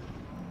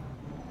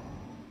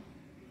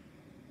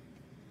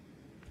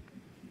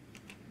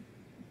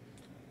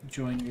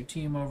 Join your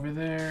team over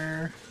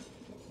there.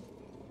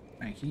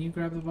 Alright, can you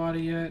grab the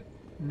body yet?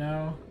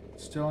 No?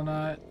 Still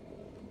not?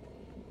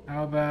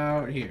 How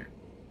about here?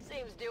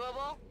 Seems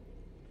doable.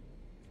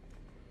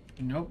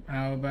 Nope.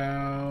 How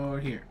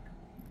about here?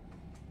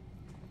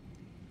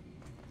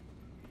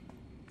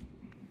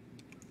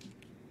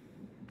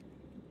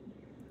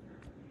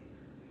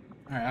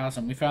 Alright,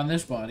 awesome. We found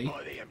this body.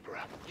 By the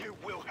Emperor, you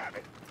will have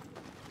it.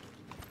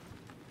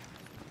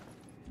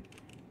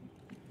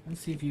 Let's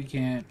see if you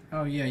can't...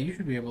 Oh yeah, you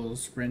should be able to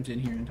sprint in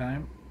here in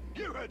time.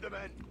 You heard the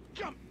man.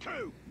 Jump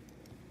 2.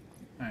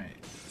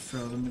 Alright,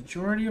 so the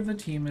majority of the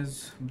team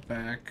is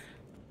back.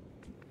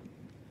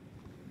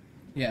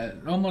 Yeah,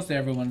 almost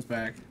everyone's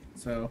back.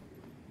 So,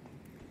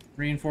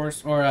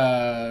 reinforce or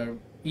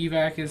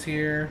evac is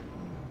here.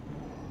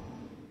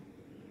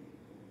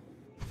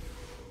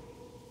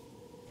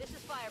 This is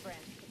Firebrand.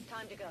 It's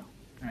time to go.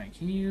 Alright,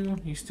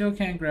 you still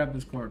can't grab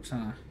this corpse,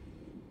 huh?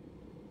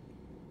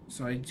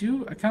 So I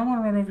kind of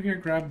want to run over here,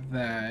 grab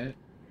that.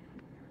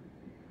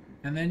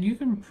 And then you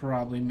can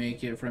probably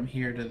make it from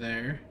here to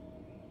there.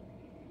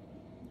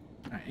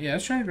 Alright, yeah,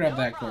 let's try to grab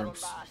that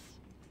corpse. Boss.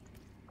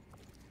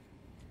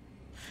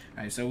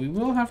 Alright, so we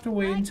will have to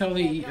wait until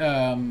the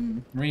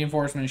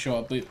reinforcements show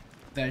up, but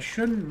that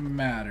shouldn't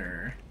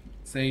matter.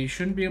 So they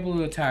shouldn't be able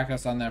to attack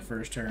us on that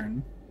first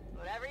turn.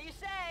 Whatever you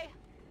say.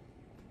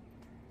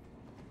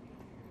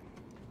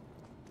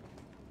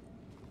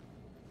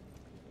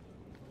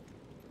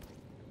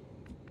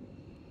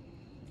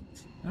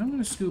 I'm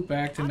going to scoot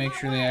back to make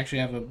sure they actually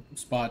have a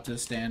spot to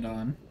stand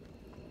on.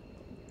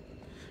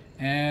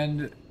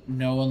 And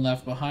no one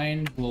left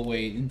behind. We'll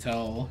wait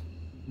until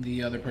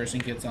the other person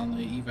gets on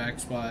the evac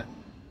spot.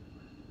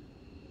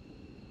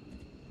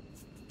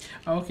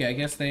 Okay, I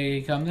guess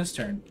they come this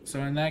turn. So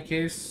in that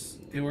case,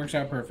 it works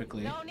out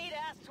perfectly. No need to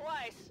ask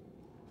twice.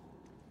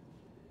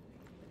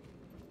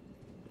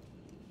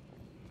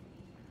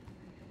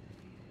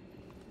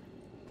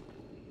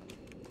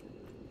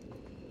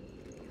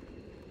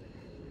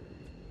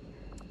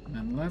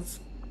 And let's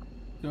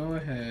go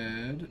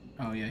ahead.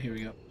 Oh yeah, here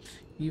we go.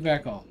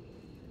 Evac all.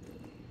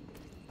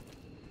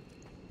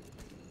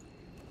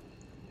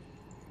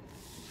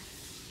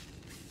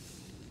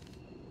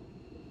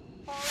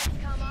 All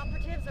XCom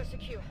operatives are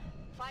secure.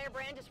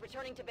 Firebrand is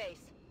returning to base.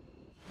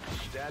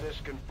 Status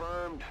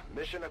confirmed.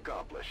 Mission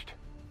accomplished.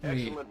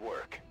 Wait. Excellent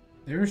work.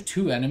 There's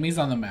 2 enemies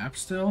on the map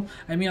still?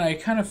 I mean, I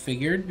kind of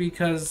figured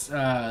because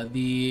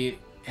the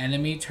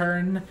enemy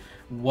turn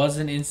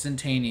wasn't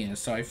instantaneous,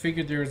 so I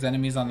figured there was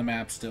enemies on the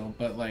map still,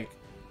 but like...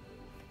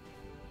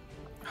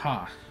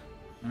 Huh.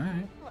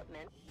 Alright.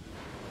 Development.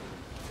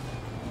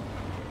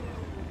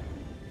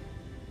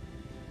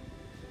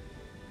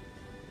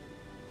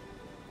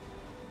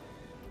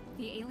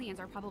 The aliens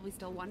are probably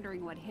still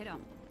wondering what hit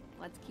them.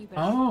 Let's keep it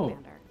Oh,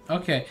 Commander.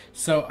 okay.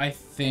 So I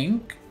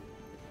think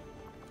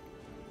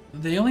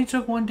they only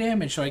took 1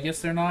 damage, so I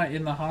guess they're not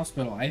in the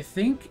hospital. I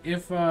think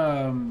if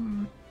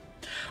oh,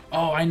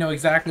 I know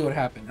exactly what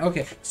happened.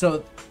 Okay,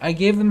 so I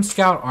gave them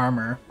scout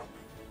armor,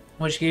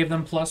 which gave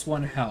them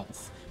 +1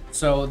 health.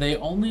 So they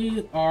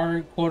only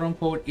are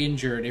quote-unquote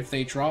injured if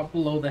they drop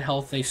below the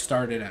health they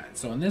started at.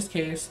 So in this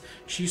case,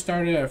 she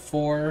started at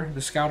 4,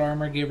 the scout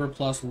armor gave her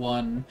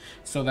 +1,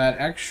 so that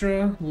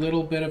extra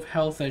little bit of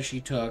health that she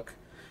took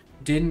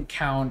didn't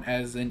count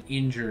as an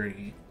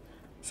injury.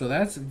 So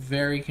that's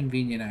very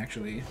convenient,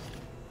 actually.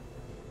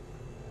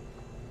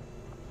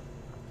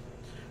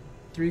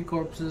 3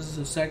 corpses,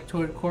 a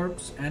sectoid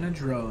corpse, and a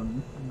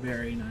drone.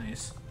 Very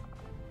nice.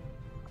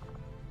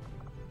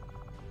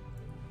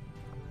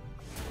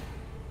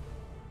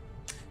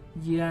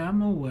 Yeah,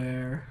 I'm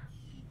aware.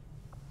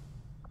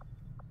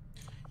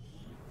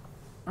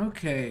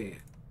 Okay,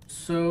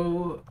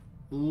 so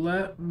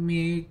let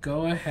me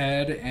go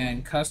ahead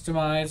and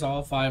customize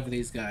all 5 of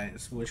these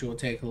guys, which will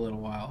take a little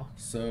while.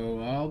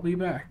 So I'll be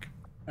back.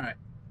 Alright,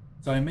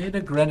 so I made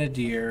a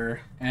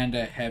grenadier and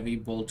a heavy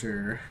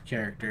bolter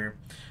character.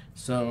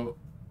 So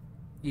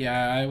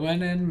yeah, I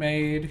went and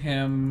made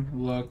him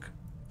look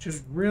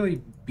just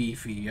really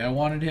beefy. I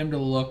wanted him to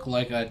look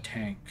like a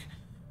tank.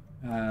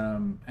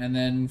 And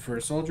then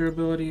for soldier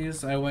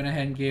abilities, I went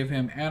ahead and gave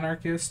him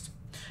Anarchist,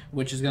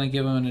 which is going to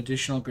give him an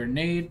additional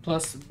grenade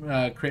plus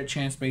crit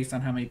chance based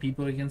on how many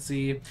people he can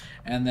see,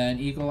 and then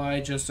Eagle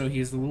Eye just so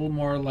he's a little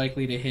more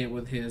likely to hit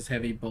with his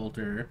heavy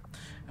bolter.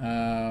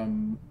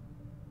 And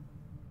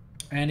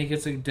he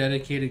gets a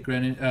dedicated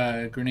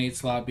grenade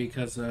slot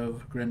because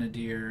of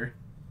Grenadier.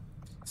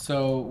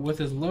 So with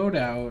his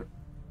loadout,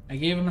 I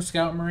gave him a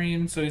Scout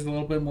Marine so he's a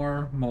little bit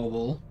more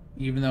mobile,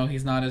 even though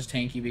he's not as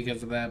tanky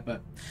because of that.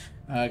 But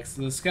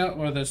the Scout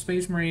or the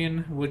Space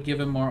Marine would give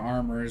him more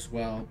armor as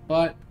well.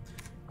 But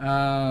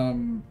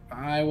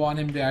I want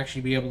him to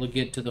actually be able to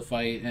get to the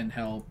fight and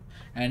help.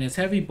 And his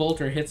heavy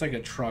bolter hits like a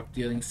truck,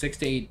 dealing 6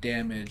 to 8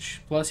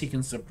 damage. Plus he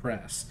can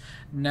suppress.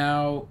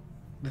 Now,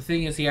 the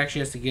thing is he actually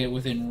has to get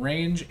within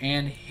range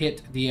and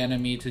hit the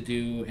enemy to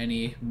do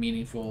any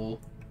meaningful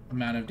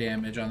amount of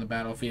damage on the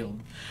battlefield.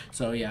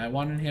 So yeah, I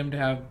wanted him to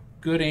have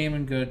good aim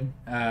and good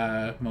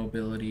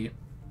mobility.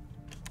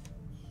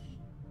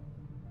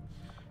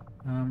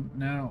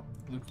 Now,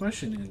 the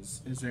question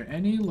is there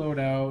any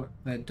loadout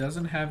that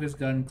doesn't have his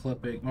gun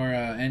clipping, or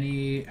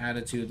any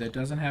attitude that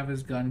doesn't have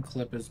his gun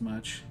clip as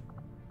much?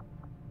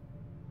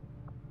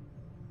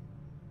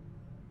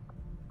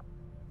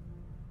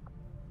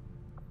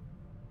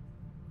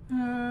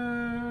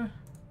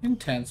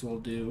 Intense will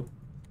do.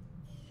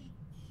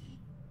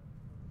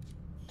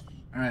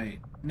 Alright,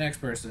 next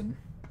person.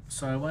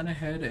 So I went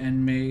ahead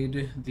and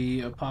made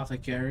the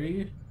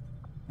Apothecary.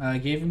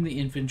 Gave him the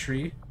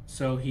infantry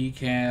so he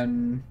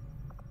can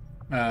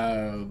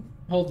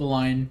hold the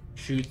line,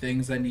 shoot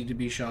things that need to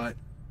be shot,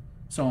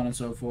 so on and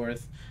so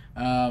forth.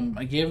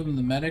 I gave him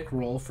the medic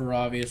role for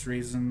obvious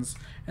reasons,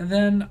 and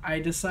then I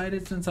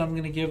decided, since I'm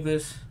going to give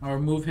this, or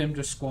move him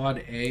to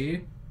squad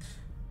A,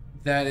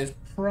 that it's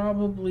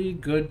probably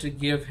good to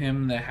give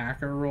him the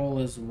hacker role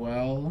as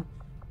well,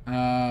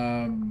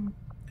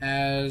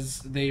 as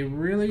they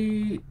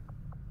really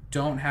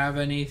don't have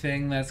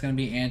anything that's going to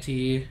be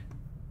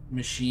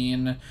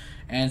anti-machine,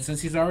 and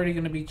since he's already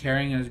going to be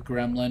carrying his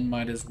gremlin,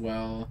 might as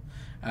well.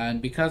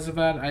 And because of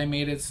that, I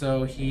made it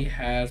so he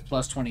has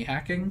plus 20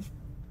 hacking,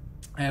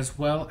 as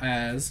well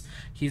as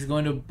he's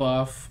going to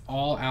buff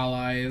all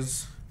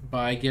allies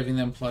by giving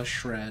them plus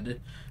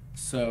shred.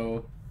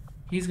 So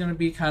he's going to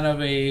be kind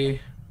of a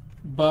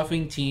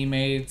buffing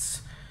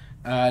teammates,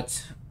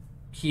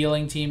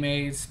 healing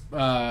teammates,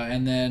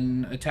 and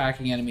then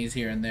attacking enemies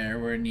here and there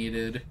where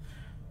needed.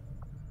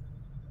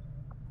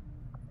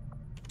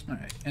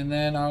 Alright, and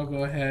then I'll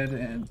go ahead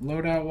and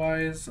loadout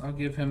wise, I'll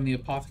give him the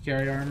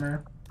Apothecary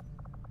armor.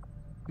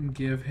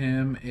 Give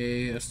him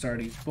a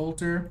Astartes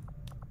bolter.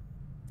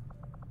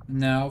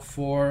 Now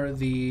for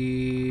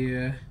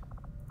the...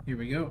 here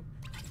we go.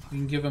 We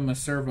can give him a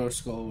servo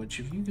skull, which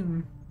if you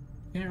can...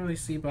 can't really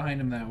see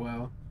behind him that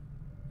well.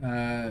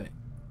 Yeah,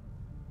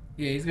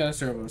 he's got a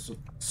servo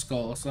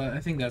skull, so I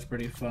think that's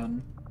pretty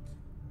fun.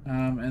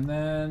 And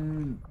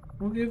then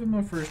we'll give him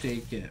a first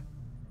aid kit.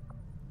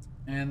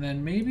 And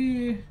then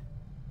maybe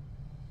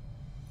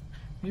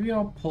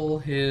I'll pull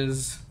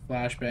his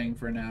flashbang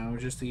for now,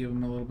 just to give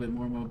him a little bit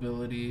more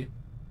mobility.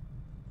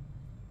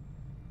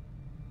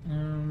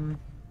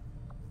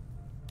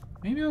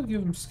 Maybe I'll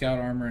give him scout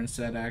armor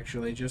instead,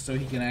 actually, just so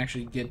he can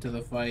actually get to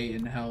the fight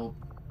and help.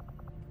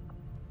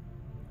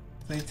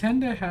 I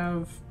tend to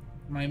have...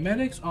 my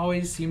medics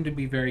always seem to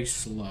be very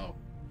slow.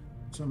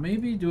 So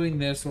maybe doing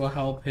this will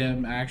help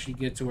him actually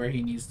get to where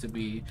he needs to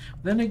be.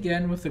 Then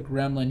again, with the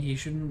gremlin, he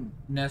shouldn't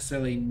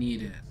necessarily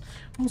need it.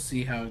 We'll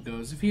see how it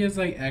goes. If he has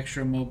like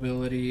extra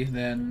mobility,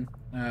 then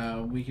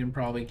we can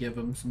probably give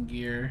him some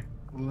gear.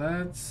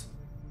 Let's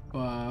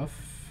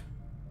buff...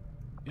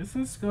 guess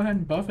let's go ahead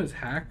and buff his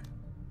hack.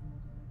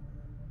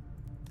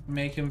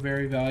 Make him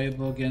very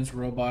valuable against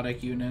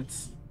robotic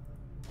units.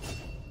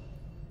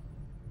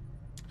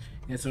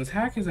 Yeah, so his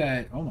hack is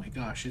at... oh my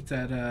gosh, it's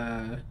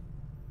at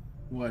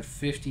what,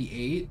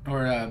 58?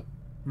 Or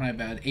my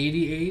bad,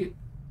 88?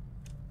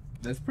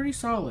 That's pretty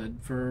solid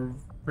for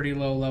a pretty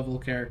low level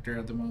character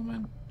at the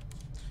moment.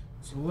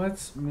 So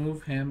let's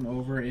move him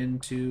over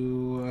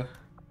into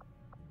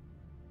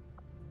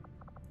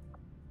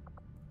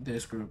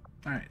this group.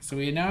 Alright, so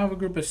we now have a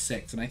group of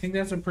 6, and I think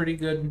that's a pretty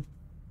good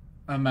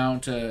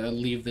amount to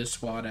leave this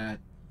squad at.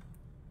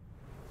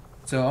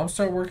 So I'll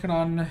start working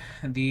on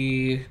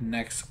the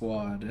next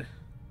squad.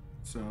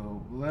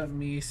 So let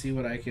me see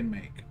what I can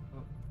make.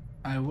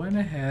 I went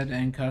ahead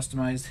and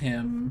customized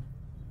him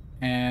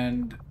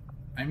and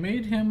I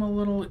made him a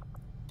little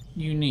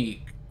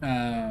unique.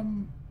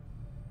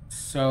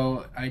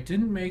 So I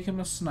didn't make him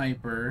a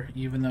sniper,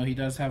 even though he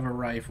does have a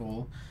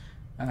rifle.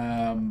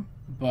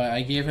 But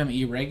I gave him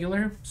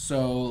irregular,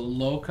 so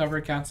low cover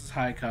counts as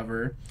high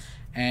cover,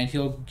 and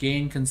he'll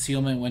gain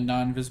concealment when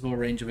non-visible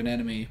range of an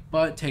enemy,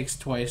 but takes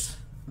twice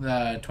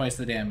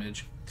the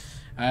damage.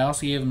 I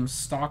also gave him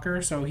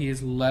stalker, so he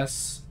is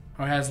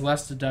has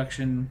less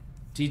detection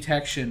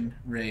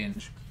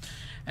range.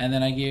 And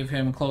then I gave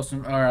him close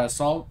or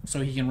assault,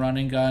 so he can run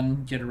and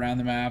gun, get around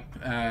the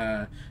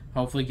map,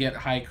 hopefully get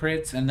high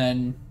crits, and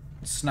then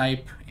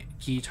snipe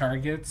key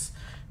targets.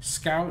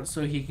 Scout,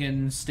 so he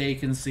can stay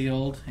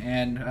concealed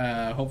and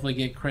hopefully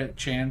get crit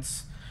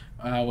chance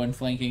when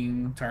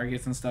flanking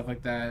targets and stuff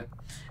like that.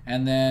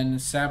 And then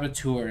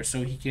Saboteur,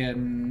 so he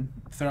can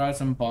throw out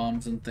some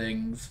bombs and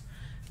things.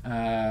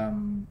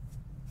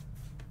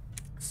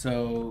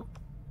 So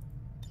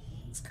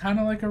it's kind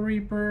of like a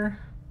Reaper,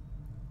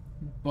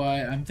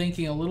 but I'm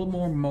thinking a little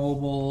more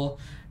mobile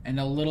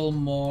and a little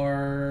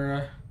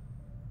more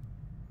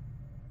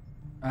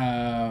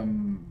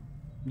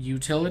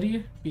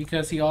utility,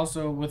 because he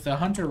also, with the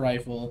hunter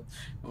rifle,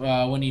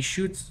 when he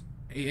shoots,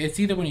 it's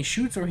either when he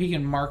shoots or he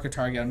can mark a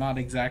target. I'm not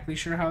exactly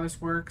sure how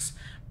this works,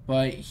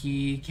 but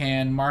he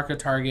can mark a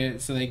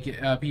target so they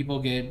get, people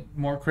get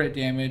more crit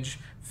damage,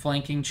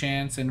 flanking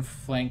chance, and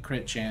flank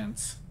crit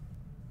chance.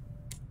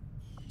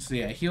 So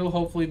yeah, he'll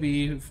hopefully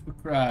be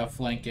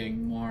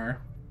flanking more.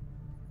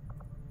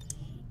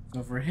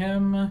 So for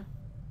him,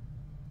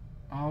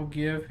 I'll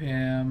give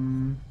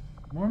him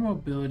more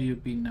mobility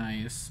would be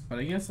nice, but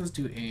I guess let's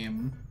do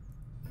aim.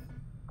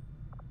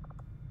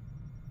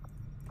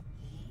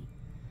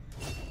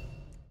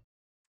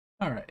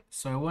 Alright,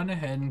 so I went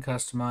ahead and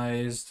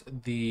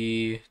customized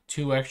the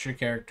 2 extra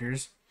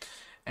characters,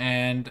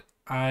 and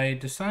I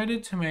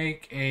decided to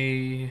make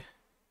a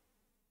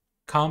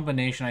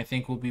combination I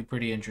think will be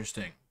pretty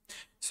interesting.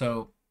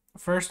 So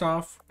first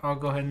off, I'll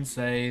go ahead and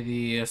say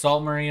the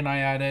Assault Marine I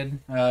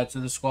added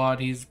to the squad.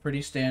 He's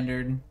pretty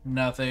standard,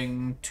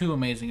 nothing too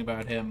amazing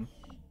about him.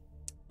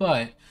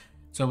 But,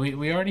 so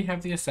we already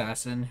have the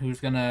Assassin,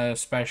 who's gonna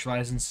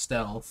specialize in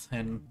stealth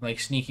and like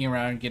sneaking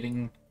around,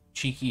 getting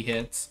cheeky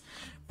hits.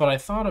 But I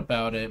thought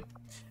about it,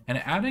 and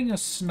adding a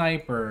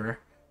Sniper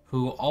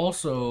who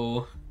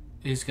also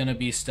is gonna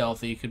be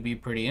stealthy could be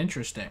pretty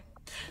interesting.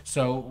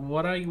 So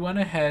what I went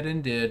ahead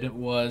and did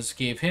was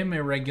gave him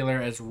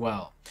irregular as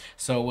well.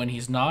 So when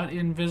he's not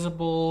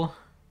invisible,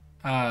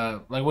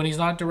 like when he's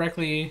not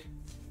directly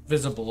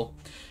visible,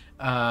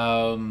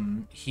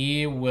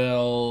 he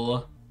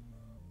will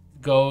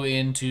go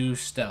into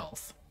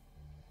stealth.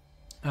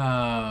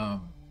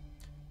 Now,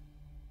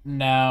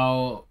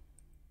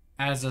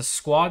 as a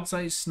squad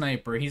size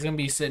sniper, he's gonna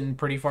be sitting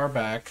pretty far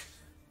back.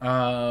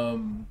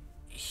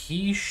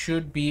 He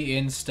should be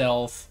in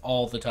stealth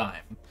all the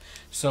time.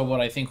 So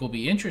what I think will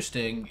be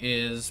interesting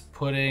is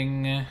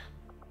putting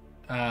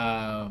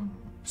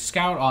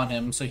Scout on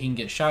him so he can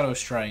get Shadow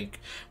Strike,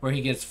 where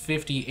he gets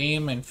 50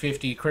 aim and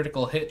 50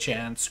 critical hit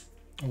chance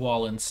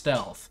while in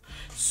stealth.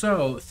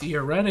 So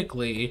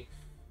theoretically,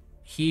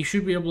 he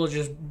should be able to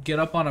just get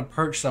up on a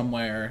perch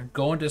somewhere,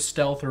 go into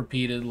stealth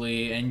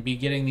repeatedly, and be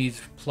getting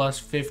these plus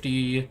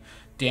 50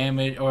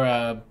 damage or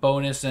a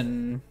bonus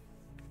and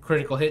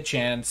critical hit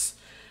chance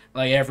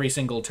like every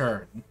single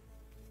turn.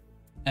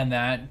 And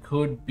that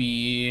could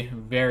be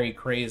very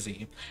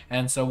crazy.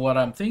 And so what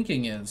I'm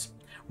thinking is,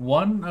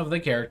 one of the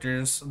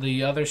characters,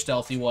 the other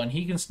stealthy one,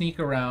 he can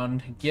sneak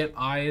around, get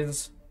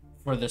eyes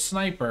for the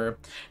sniper,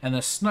 and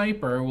the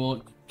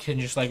sniper can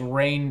just like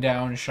rain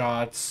down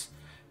shots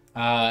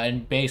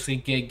and basically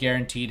get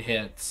guaranteed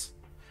hits.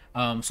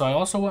 So I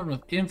also went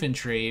with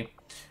infantry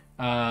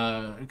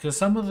because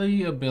some of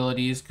the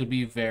abilities could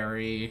be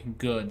very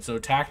good. So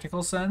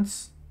tactical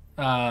sense,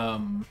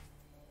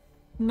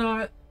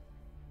 not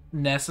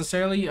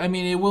necessarily. I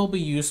mean, it will be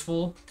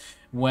useful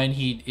when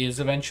he is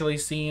eventually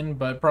seen,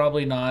 but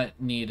probably not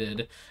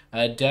needed.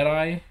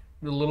 Deadeye,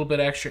 a little bit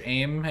extra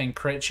aim and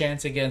crit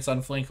chance against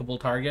unflankable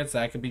targets,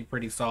 that could be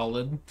pretty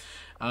solid.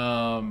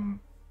 However,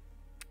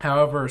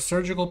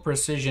 surgical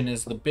precision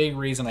is the big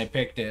reason I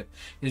picked it,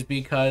 is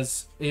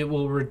because it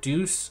will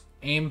reduce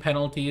aim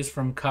penalties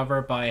from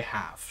cover by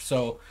half.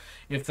 So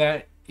if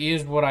that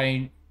is what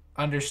I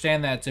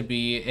understand that to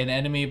be, an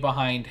enemy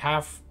behind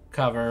half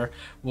cover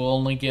will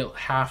only get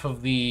half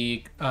of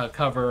the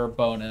cover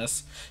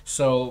bonus.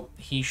 So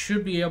he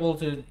should be able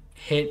to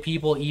hit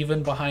people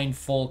even behind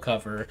full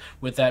cover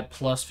with that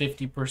plus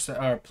 50%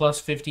 or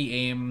plus 50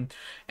 aim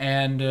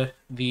and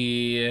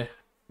the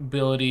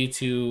ability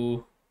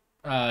to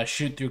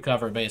shoot through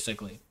cover,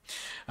 basically.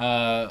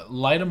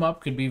 Light them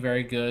up could be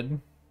very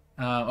good.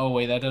 Oh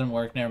wait, that doesn't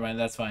work. Never mind,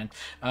 that's fine.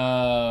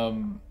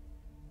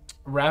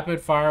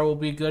 Rapid fire will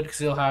be good because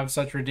he'll have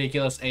such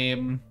ridiculous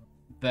aim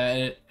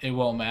that it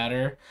won't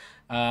matter.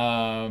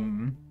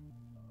 So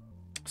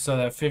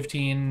that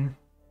 15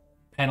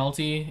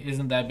 penalty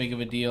isn't that big of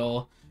a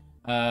deal.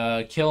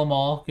 Kill 'em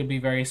all could be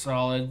very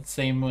solid.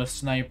 Same with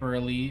Sniper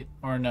Elite,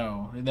 or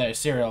no, that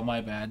Serial,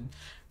 my bad.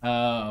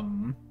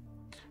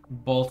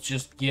 Both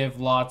just give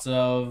lots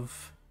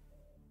of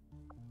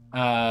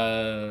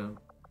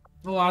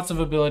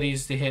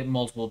abilities to hit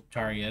multiple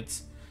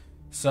targets.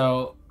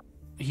 So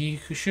he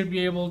should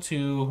be able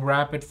to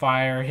rapid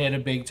fire, hit a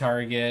big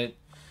target,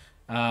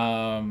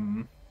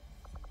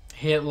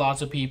 hit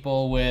lots of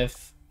people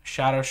with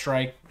Shadow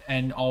Strike,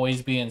 and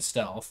always be in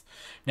stealth.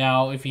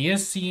 Now, if he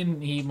is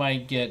seen, he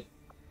might get...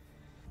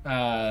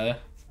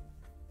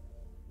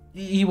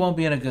 he won't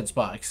be in a good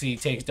spot because he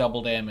takes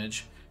double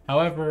damage.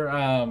 However,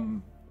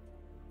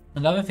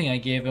 another thing I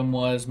gave him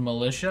was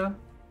Militia.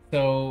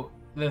 So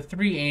the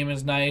 3 aim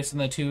is nice and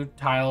the 2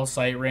 tile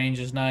sight range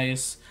is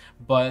nice,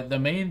 but the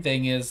main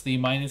thing is the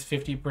minus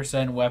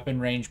 50% weapon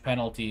range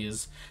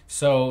penalties.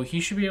 So he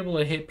should be able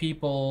to hit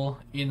people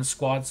in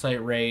squad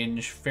sight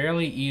range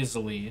fairly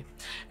easily.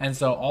 And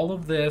so all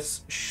of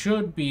this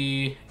should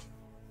be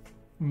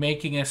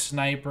making a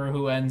sniper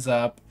who ends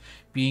up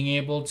being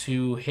able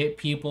to hit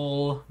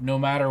people no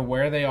matter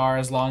where they are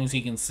as long as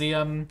he can see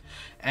them,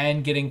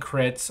 and getting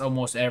crits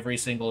almost every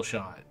single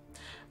shot.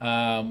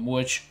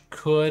 Which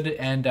could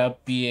end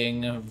up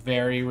being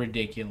very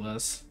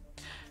ridiculous.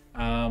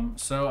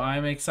 So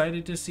I'm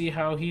excited to see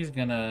how he's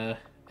gonna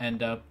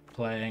end up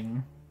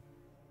playing.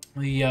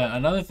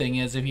 Another thing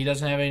is, if he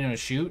doesn't have anyone to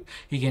shoot,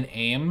 he can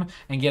aim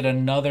and get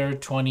another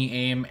 20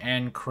 aim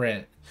and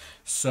crit.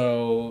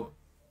 So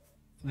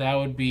that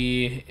would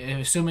be,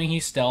 assuming he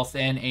stealthed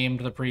and aimed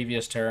the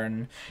previous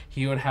turn,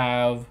 he would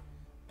have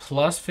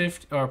plus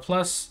 50 or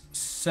plus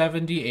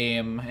 70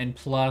 aim and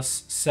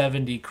plus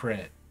 70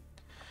 crit.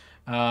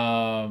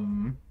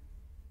 And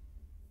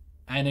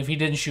if he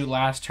didn't shoot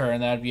last turn,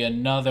 that'd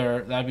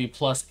be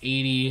plus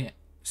 80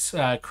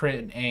 crit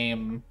and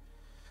aim.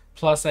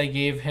 Plus I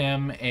gave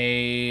him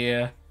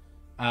a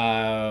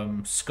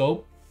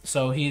scope,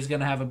 so he's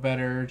gonna have a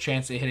better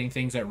chance at hitting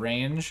things at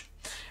range.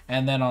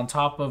 And then on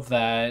top of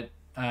that,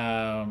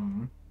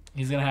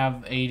 he's gonna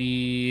have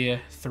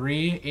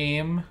 83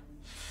 aim,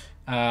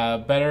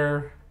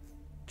 better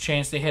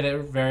chance to hit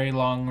at very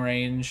long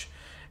range,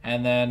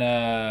 and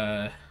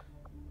then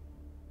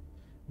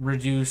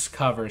reduce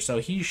cover. So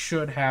he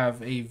should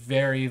have a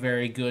very,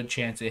 very good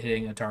chance at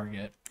hitting a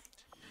target,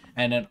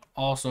 and an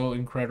also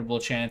incredible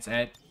chance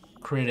at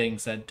critting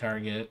said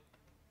target.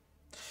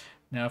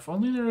 Now, if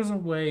only there was a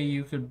way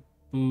you could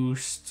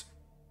boost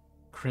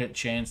crit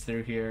chance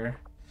through here,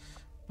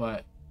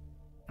 but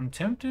I'm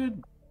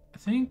tempted. I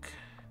think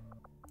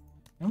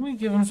I'm gonna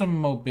give him some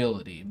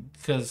mobility,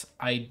 because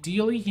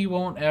ideally he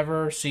won't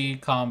ever see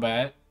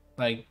combat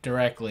like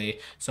directly,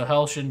 so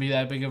health shouldn't be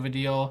that big of a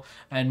deal,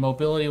 and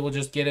mobility will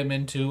just get him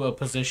into a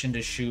position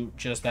to shoot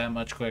just that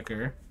much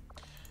quicker.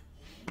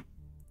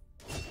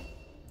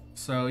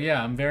 So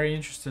yeah, I'm very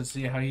interested to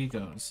see how he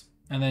goes.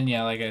 And then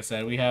yeah, like I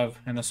said, we have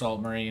an Assault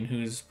Marine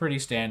who's pretty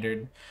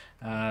standard.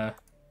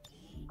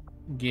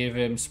 Gave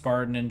him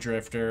Spartan and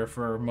Drifter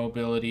for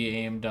mobility,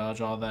 aim,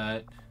 dodge, all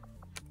that.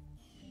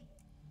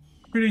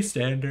 Pretty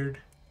standard.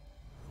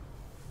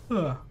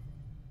 Huh.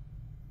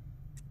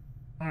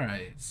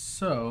 Alright,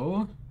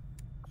 so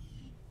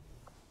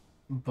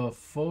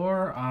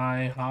before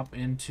I hop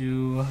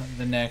into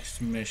the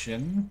next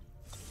mission,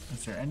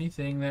 is there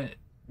anything that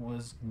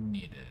was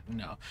needed?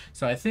 No.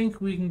 So I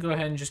think we can go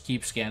ahead and just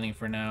keep scanning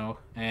for now,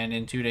 and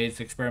in 2 days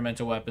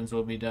experimental weapons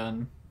will be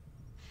done.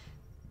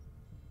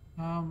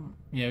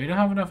 Yeah, we don't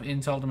have enough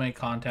intel to make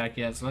contact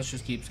yet, so let's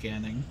just keep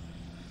scanning.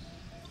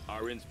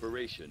 Our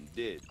inspiration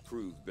did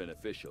prove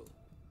beneficial.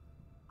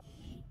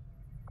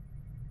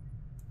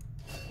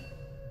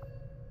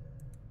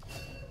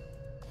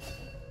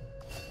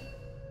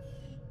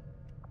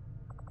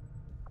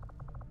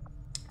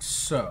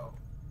 So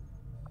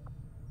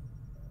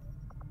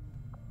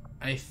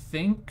I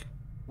think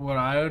what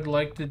I would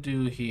like to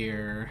do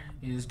here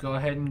is go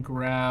ahead and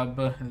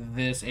grab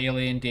this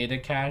alien data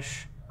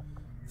cache.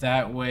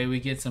 That way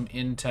we get some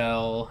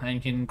intel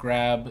and can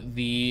grab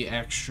the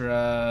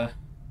extra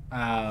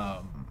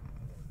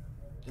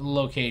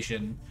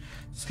location.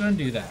 Just gonna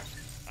do that.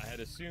 I had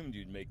assumed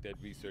you'd make that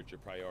research a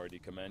priority,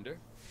 Commander.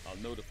 I'll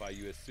notify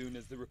you as soon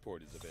as the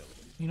report is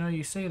available. You know,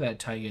 you say that,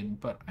 Tigan,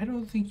 but I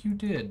don't think you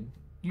did.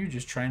 You're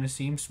just trying to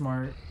seem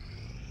smart.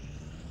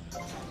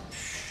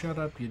 Shut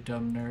up, you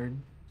dumb nerd.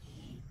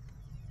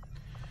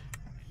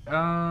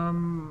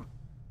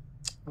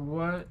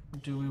 What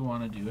do we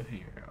want to do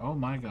here? Oh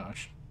my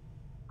gosh.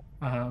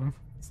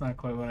 It's not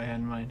quite what I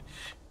had in mind.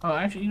 Oh,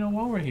 actually, you know,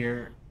 while we're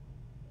here,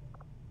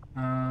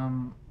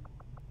 oh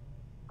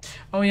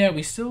yeah,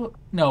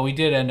 no, we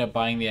did end up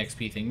buying the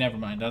XP thing. Never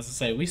mind. I was to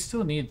say, we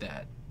still need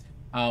that.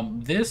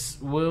 This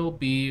will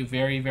be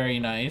very, very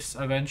nice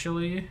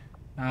eventually.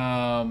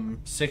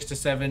 6 to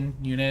 7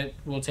 unit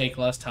will take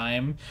less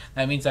time.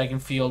 That means I can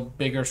field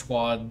bigger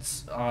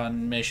squads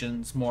on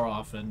missions more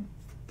often.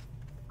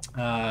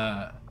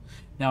 Now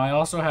I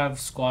also have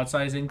squad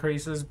size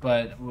increases,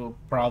 but we'll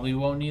probably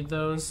won't need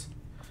those.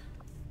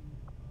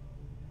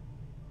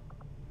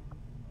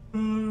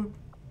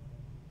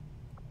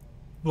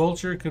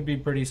 Vulture could be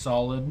pretty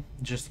solid,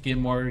 just to get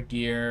more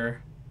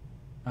gear,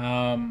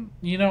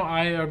 You know,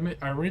 I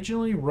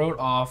originally wrote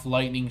off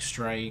Lightning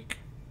Strike,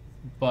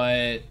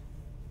 but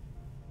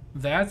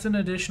that's an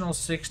additional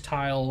 6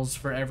 tiles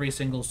for every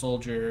single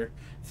soldier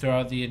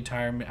throughout the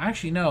entire...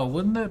 Actually, no,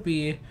 wouldn't that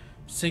be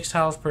 6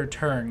 tiles per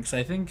turn? Because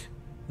I think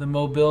the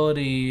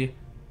mobility...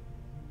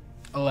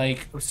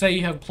 Like, say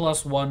you have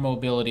 +1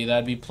 mobility,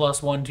 that'd be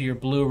 +1 to your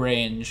blue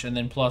range, and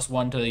then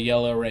 +1 to the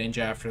yellow range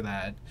after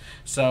that.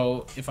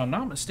 So, if I'm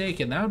not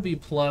mistaken, that would be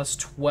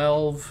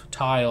 +12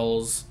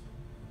 tiles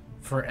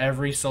for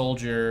every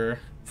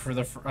soldier for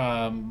the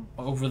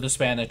over the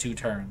span of 2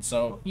 turns.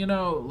 So, you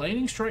know,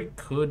 Lightning Strike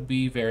could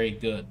be very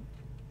good.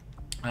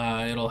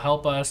 It'll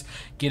help us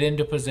get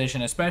into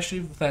position, especially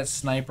with that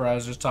sniper I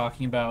was just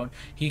talking about.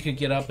 He could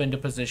get up into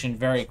position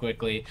very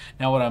quickly.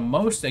 Now, what I'm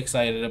most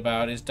excited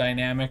about is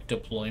dynamic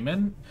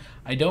deployment.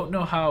 I don't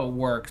know how it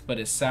works, but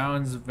it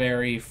sounds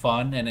very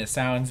fun, and it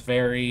sounds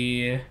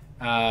very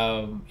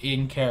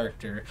in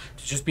character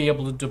to just be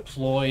able to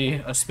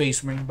deploy a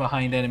Space Marine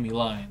behind enemy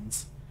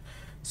lines.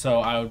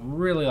 So I would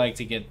really like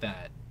to get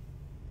that.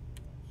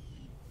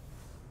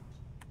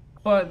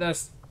 But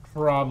that's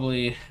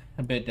probably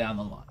a bit down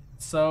the line.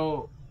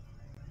 So,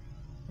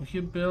 we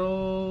could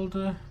build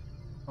a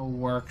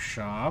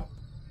workshop.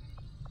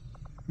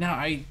 Now,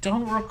 I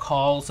don't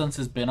recall, since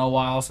it's been a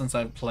while since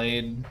I've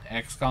played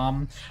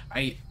XCOM,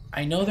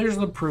 I know there's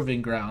the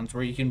Proving Grounds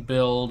where you can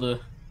build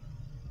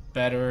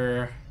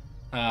better...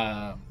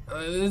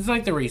 it's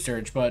like the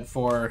research, but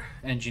for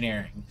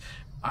engineering.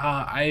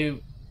 I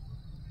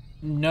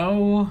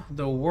know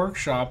the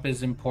workshop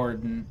is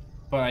important,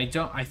 but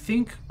I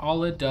think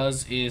all it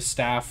does is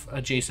staff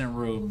adjacent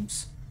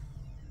rooms,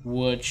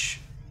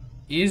 which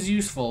is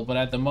useful, but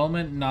at the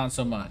moment, not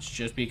so much,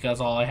 just because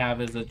all I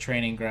have is the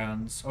training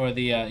grounds, or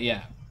the,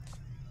 yeah.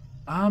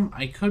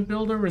 I could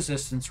build a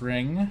resistance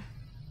ring,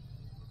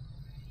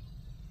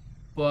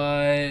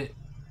 but I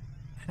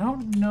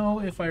don't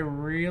know if I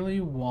really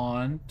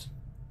want...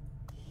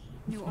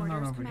 New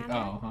orders, Commander?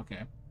 Oh,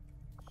 okay.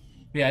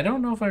 Yeah, I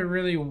don't know if I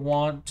really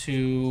want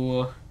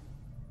to...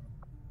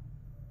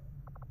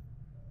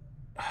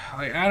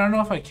 I don't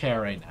know if I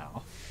care right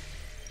now.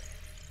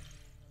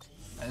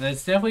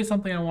 That's definitely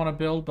something I want to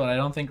build, but I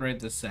don't think right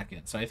this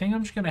second. So I think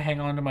I'm just going to hang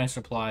on to my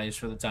supplies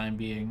for the time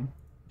being.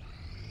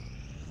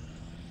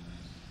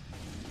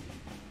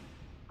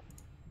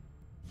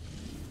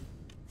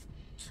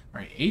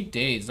 Alright, 8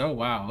 days. Oh,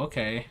 wow.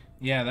 Okay.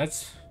 Yeah,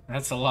 that's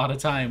a lot of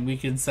time. We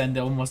can send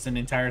almost an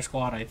entire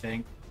squad, I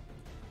think.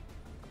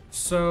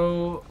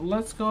 So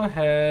let's go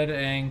ahead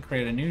and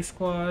create a new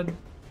squad.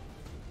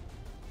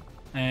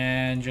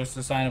 And just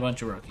assign a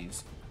bunch of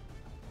rookies.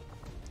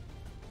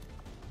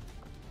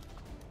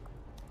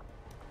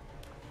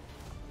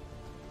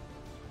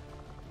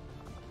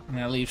 And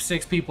that leaves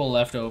 6 people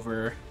left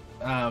over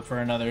for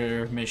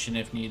another mission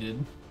if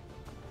needed.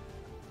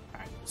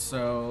 Alright,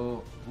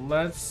 so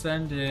let's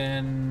send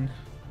in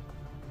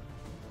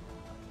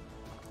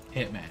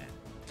Hitman.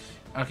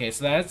 Okay,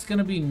 so that's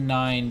gonna be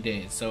 9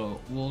 days. So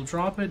we'll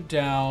drop it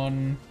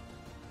down.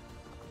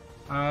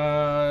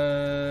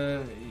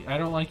 I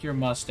don't like your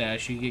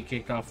mustache. You get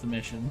kicked off the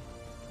mission.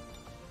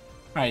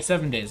 Alright,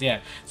 7 days, yeah.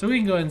 So we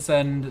can go ahead and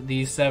send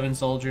these 7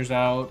 soldiers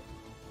out.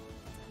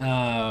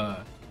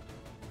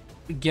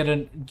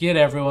 Get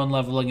everyone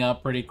leveling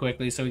up pretty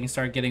quickly so we can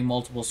start getting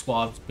multiple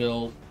squads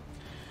built.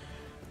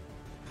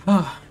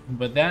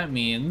 But that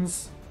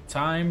means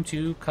time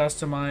to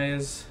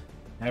customize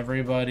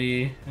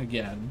everybody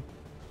again.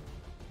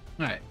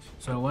 Alright,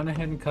 so I went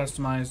ahead and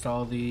customized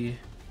all the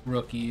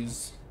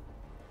rookies.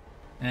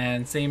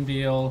 And same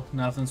deal,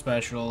 nothing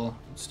special,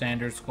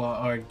 standard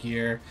squad or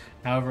gear.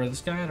 However,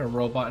 this guy had a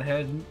robot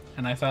head,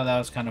 and I thought that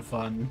was kind of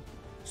fun.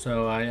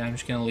 So I'm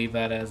just going to leave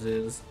that as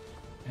is.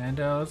 And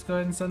let's go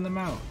ahead and send them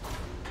out.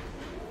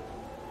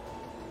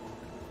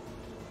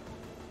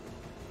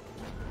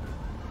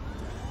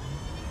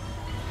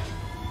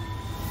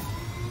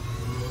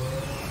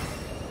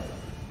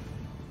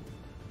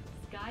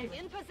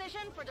 In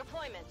position for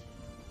deployment.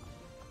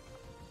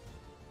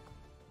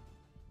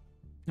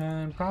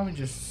 And probably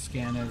just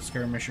scan a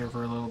skirmisher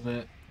for a little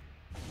bit.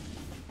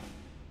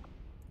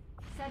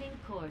 Setting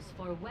course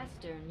for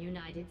Western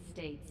United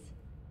States.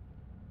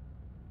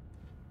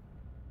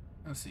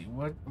 Let's see,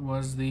 what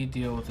was the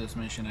deal with this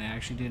mission? I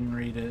actually didn't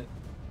read it.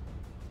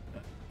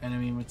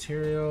 Enemy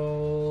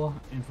material,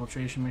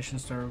 infiltration mission,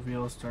 star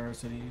reveal, star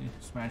city,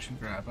 smash and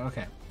grab.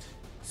 Okay.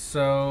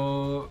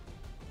 So...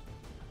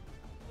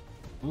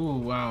 Ooh,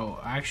 wow.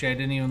 Actually, I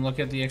didn't even look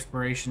at the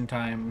expiration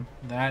time.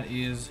 That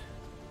is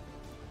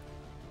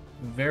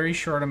a very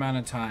short amount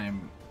of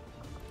time.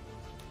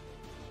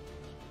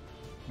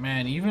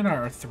 Man, even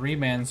our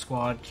 3-man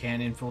squad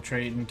can't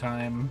infiltrate in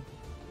time.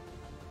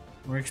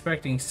 We're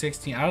expecting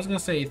 16. I was going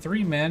to say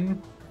 3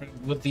 men.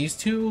 With these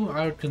 2,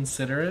 I would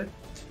consider it.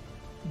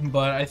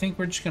 But I think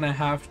we're just going to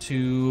have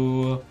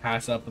to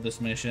pass up with this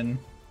mission.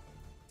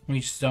 We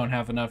just don't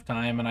have enough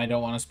time, and I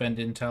don't want to spend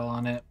intel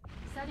on it.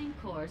 Setting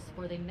course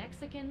for the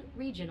Mexican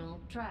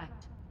Regional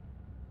Tract.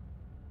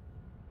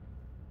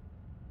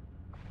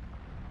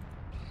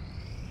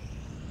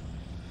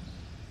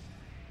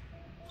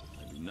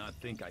 not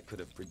think I could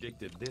have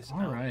predicted this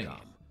All right.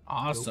 outcome.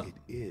 Awesome.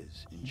 Though it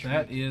is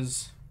That intriguing.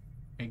 is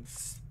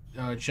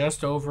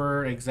just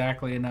over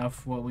exactly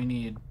enough what we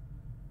need.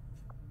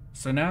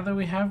 So now that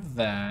we have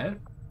that,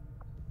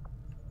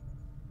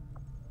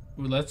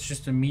 let's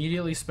just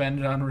immediately spend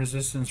it on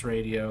resistance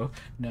radio.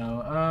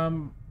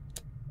 No,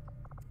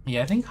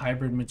 yeah, I think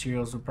hybrid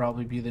materials would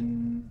probably be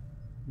the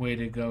way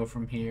to go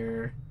from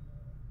here.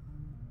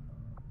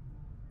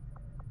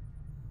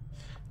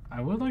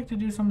 I would like to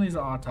do some of these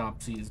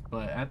autopsies,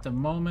 but at the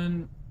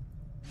moment,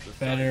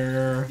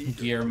 better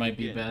gear might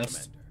be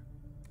best.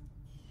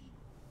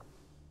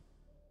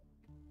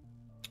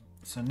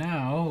 So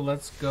now,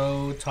 let's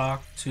go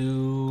talk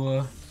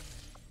to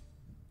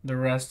the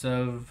rest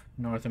of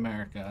North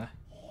America.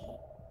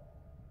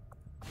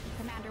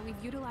 Commander, we've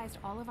utilized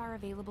all of our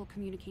available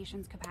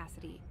communications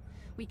capacity.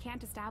 We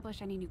can't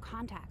establish any new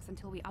contacts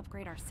until we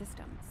upgrade our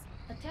systems.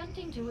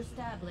 Attempting to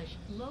establish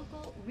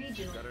local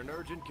regional... Got an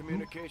urgent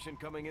communication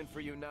coming in for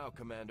you now,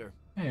 Commander.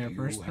 Hey, You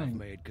first have thing.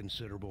 made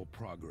considerable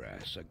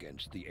progress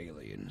against the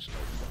aliens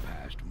over the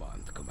past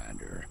month,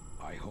 Commander.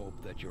 I hope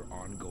that your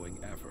ongoing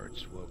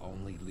efforts will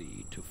only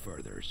lead to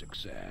further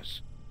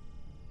success.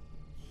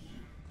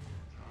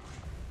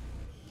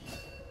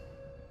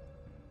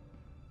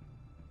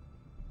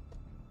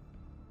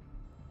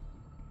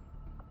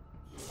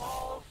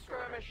 All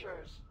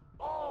skirmishers,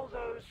 all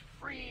those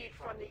freed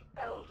from the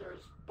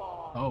Elder's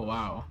bonds, Oh,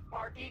 wow.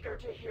 are eager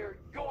to hear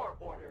your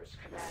orders,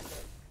 Commander.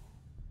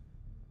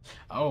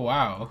 Oh,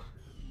 wow.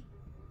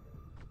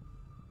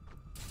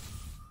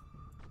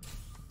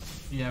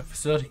 Yeah,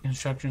 facility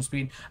construction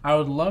speed. I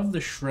would love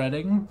the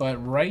shredding, but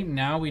right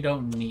now we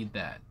don't need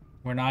that.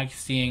 We're not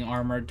seeing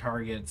armored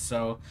targets,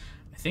 so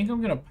I think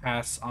I'm going to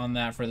pass on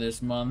that for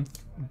this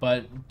month,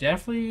 but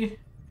definitely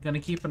going to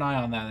keep an eye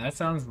on that. That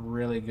sounds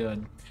really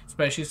good,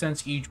 especially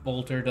since each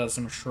bolter does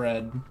some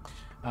shred.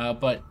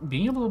 But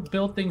being able to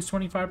build things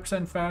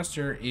 25%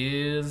 faster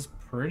is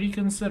pretty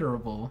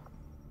considerable.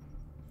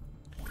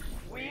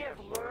 We have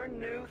learned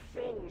new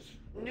things,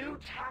 new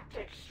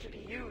tactics to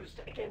be used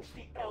against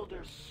the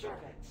Elder's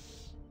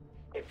servants.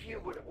 If you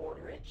would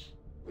order it,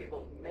 we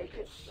will make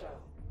it so.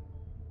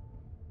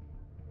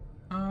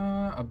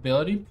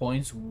 Ability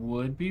points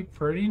would be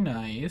pretty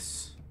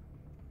nice.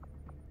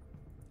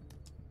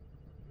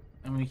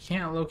 And we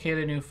can't locate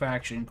a new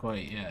faction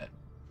quite yet.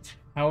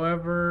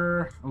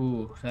 However,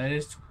 ooh, that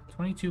is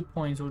 22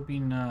 points would be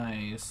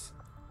nice.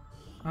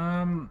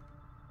 What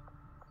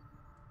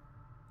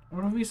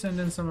if we send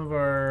in some of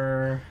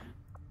our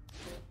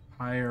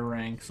higher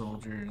rank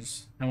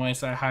soldiers? And when I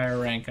say higher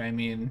rank, I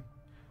mean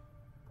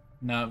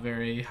not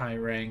very high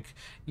rank.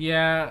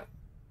 Yeah,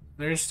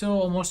 there's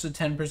still almost a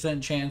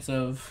 10% chance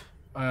of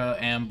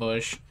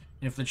ambush.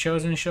 If the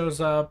Chosen shows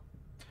up,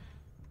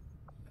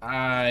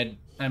 I'm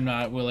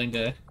not willing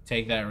to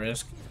take that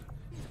risk.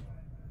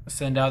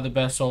 Send out the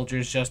best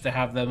soldiers just to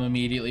have them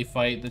immediately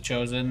fight the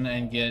Chosen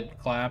and get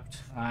clapped.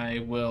 I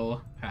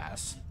will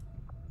pass.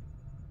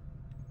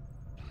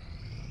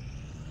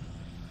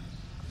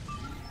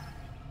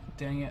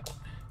 Dang it.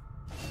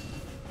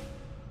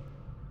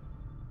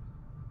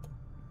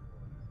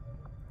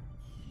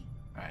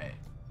 Alright.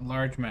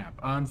 Large map.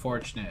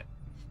 Unfortunate.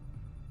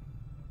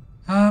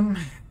 Ooh,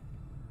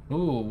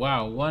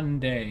 wow. 1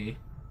 day.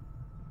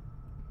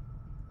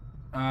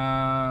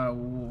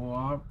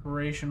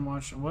 Operation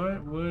Watch.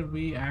 What would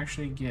we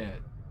actually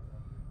get?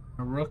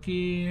 A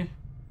rookie.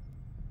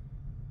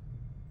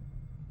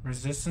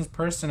 Resistance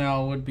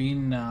personnel would be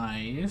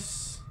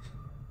nice.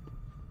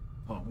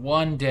 But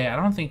 1 day. I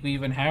don't think we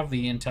even have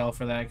the intel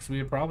for that because we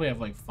would probably have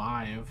like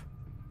 5.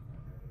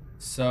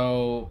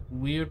 So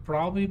we would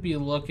probably be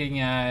looking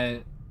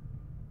at,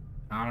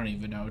 I don't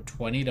even know,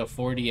 20 to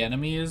 40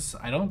 enemies.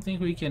 I don't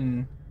think we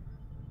can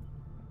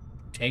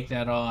take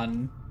that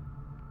on.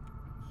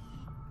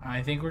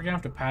 I think we're gonna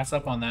have to pass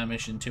up on that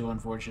mission too,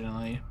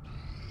 unfortunately.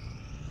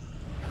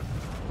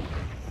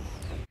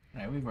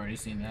 Alright, we've already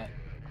seen that.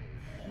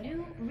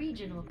 New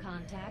regional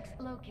contacts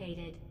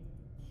located.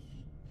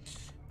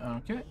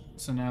 Okay,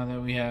 so now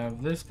that we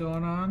have this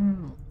going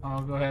on,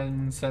 I'll go ahead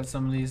and set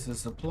some of these to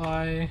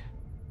supply.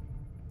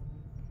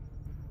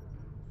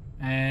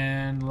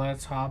 And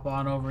let's hop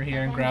on over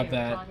here and grab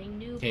Avenger that plotting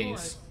new case.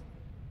 course.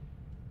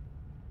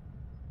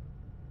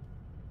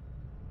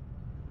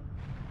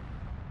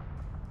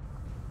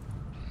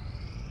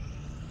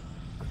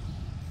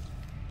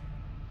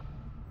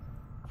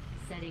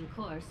 Setting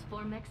course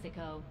for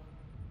Mexico.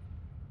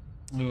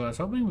 Ooh, I was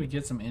hoping we'd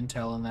get some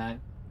intel in that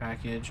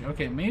package.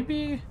 Okay,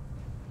 maybe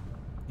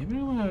I'm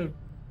gonna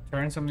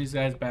turn some of these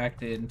guys back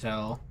to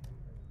intel.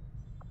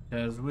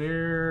 Because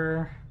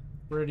we're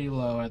pretty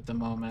low at the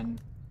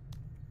moment.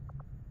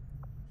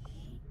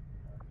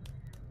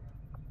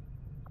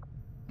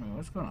 Wait,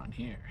 what's going on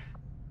here?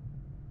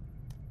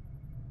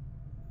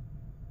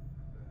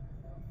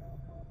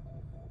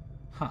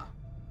 Huh.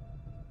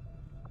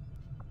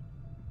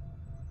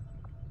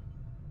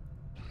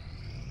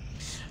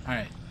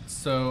 Alright,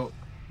 so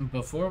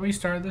before we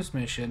start this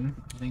mission,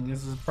 I think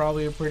this is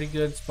probably a pretty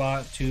good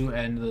spot to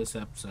end this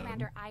episode.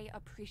 Commander, I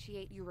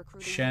appreciate you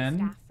recruiting Shen?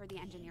 new staff for the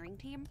engineering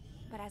team,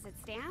 but as it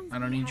stands, I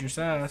don't we need have your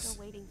people sass.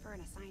 still waiting for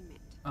an assignment.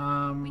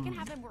 We can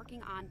have them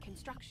working on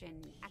construction,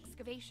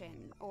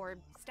 excavation, or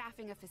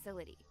staffing a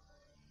facility.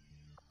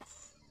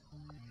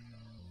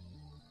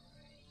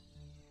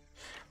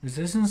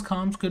 Resistance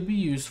comms could be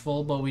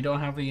useful, but we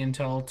don't have the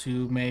intel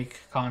to make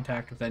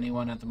contact with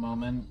anyone at the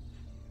moment.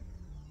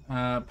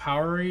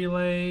 Power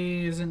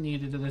relay isn't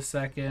needed to this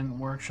second.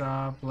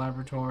 Workshop,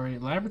 laboratory.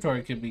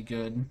 Laboratory could be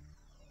good.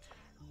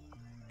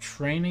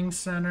 Training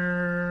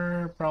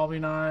center, probably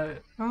not.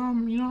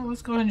 You know,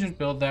 let's go ahead and just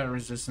build that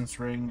resistance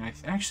ring.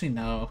 Actually,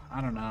 no,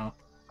 I don't know.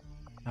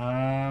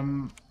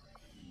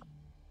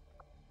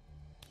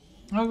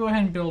 I'll go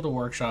ahead and build a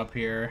workshop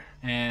here,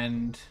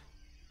 and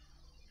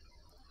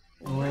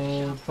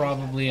we'll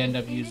probably end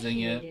up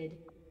using it.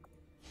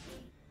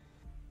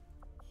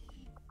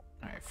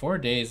 Alright, 4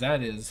 days,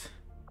 that is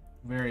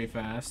very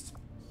fast.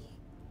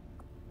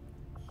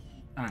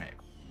 Alright.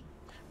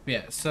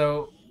 Yeah,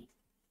 so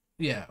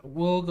yeah,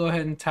 we'll go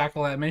ahead and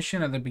tackle that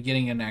mission at the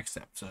beginning of next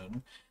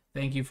episode.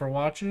 Thank you for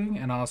watching,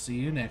 and I'll see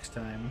you next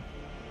time.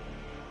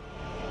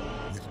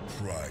 With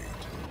pride,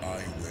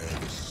 I wear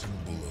the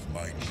symbol of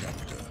my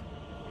chapter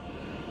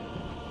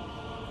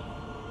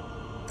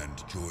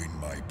and join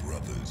my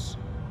brothers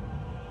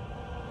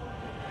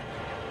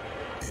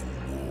in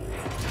war.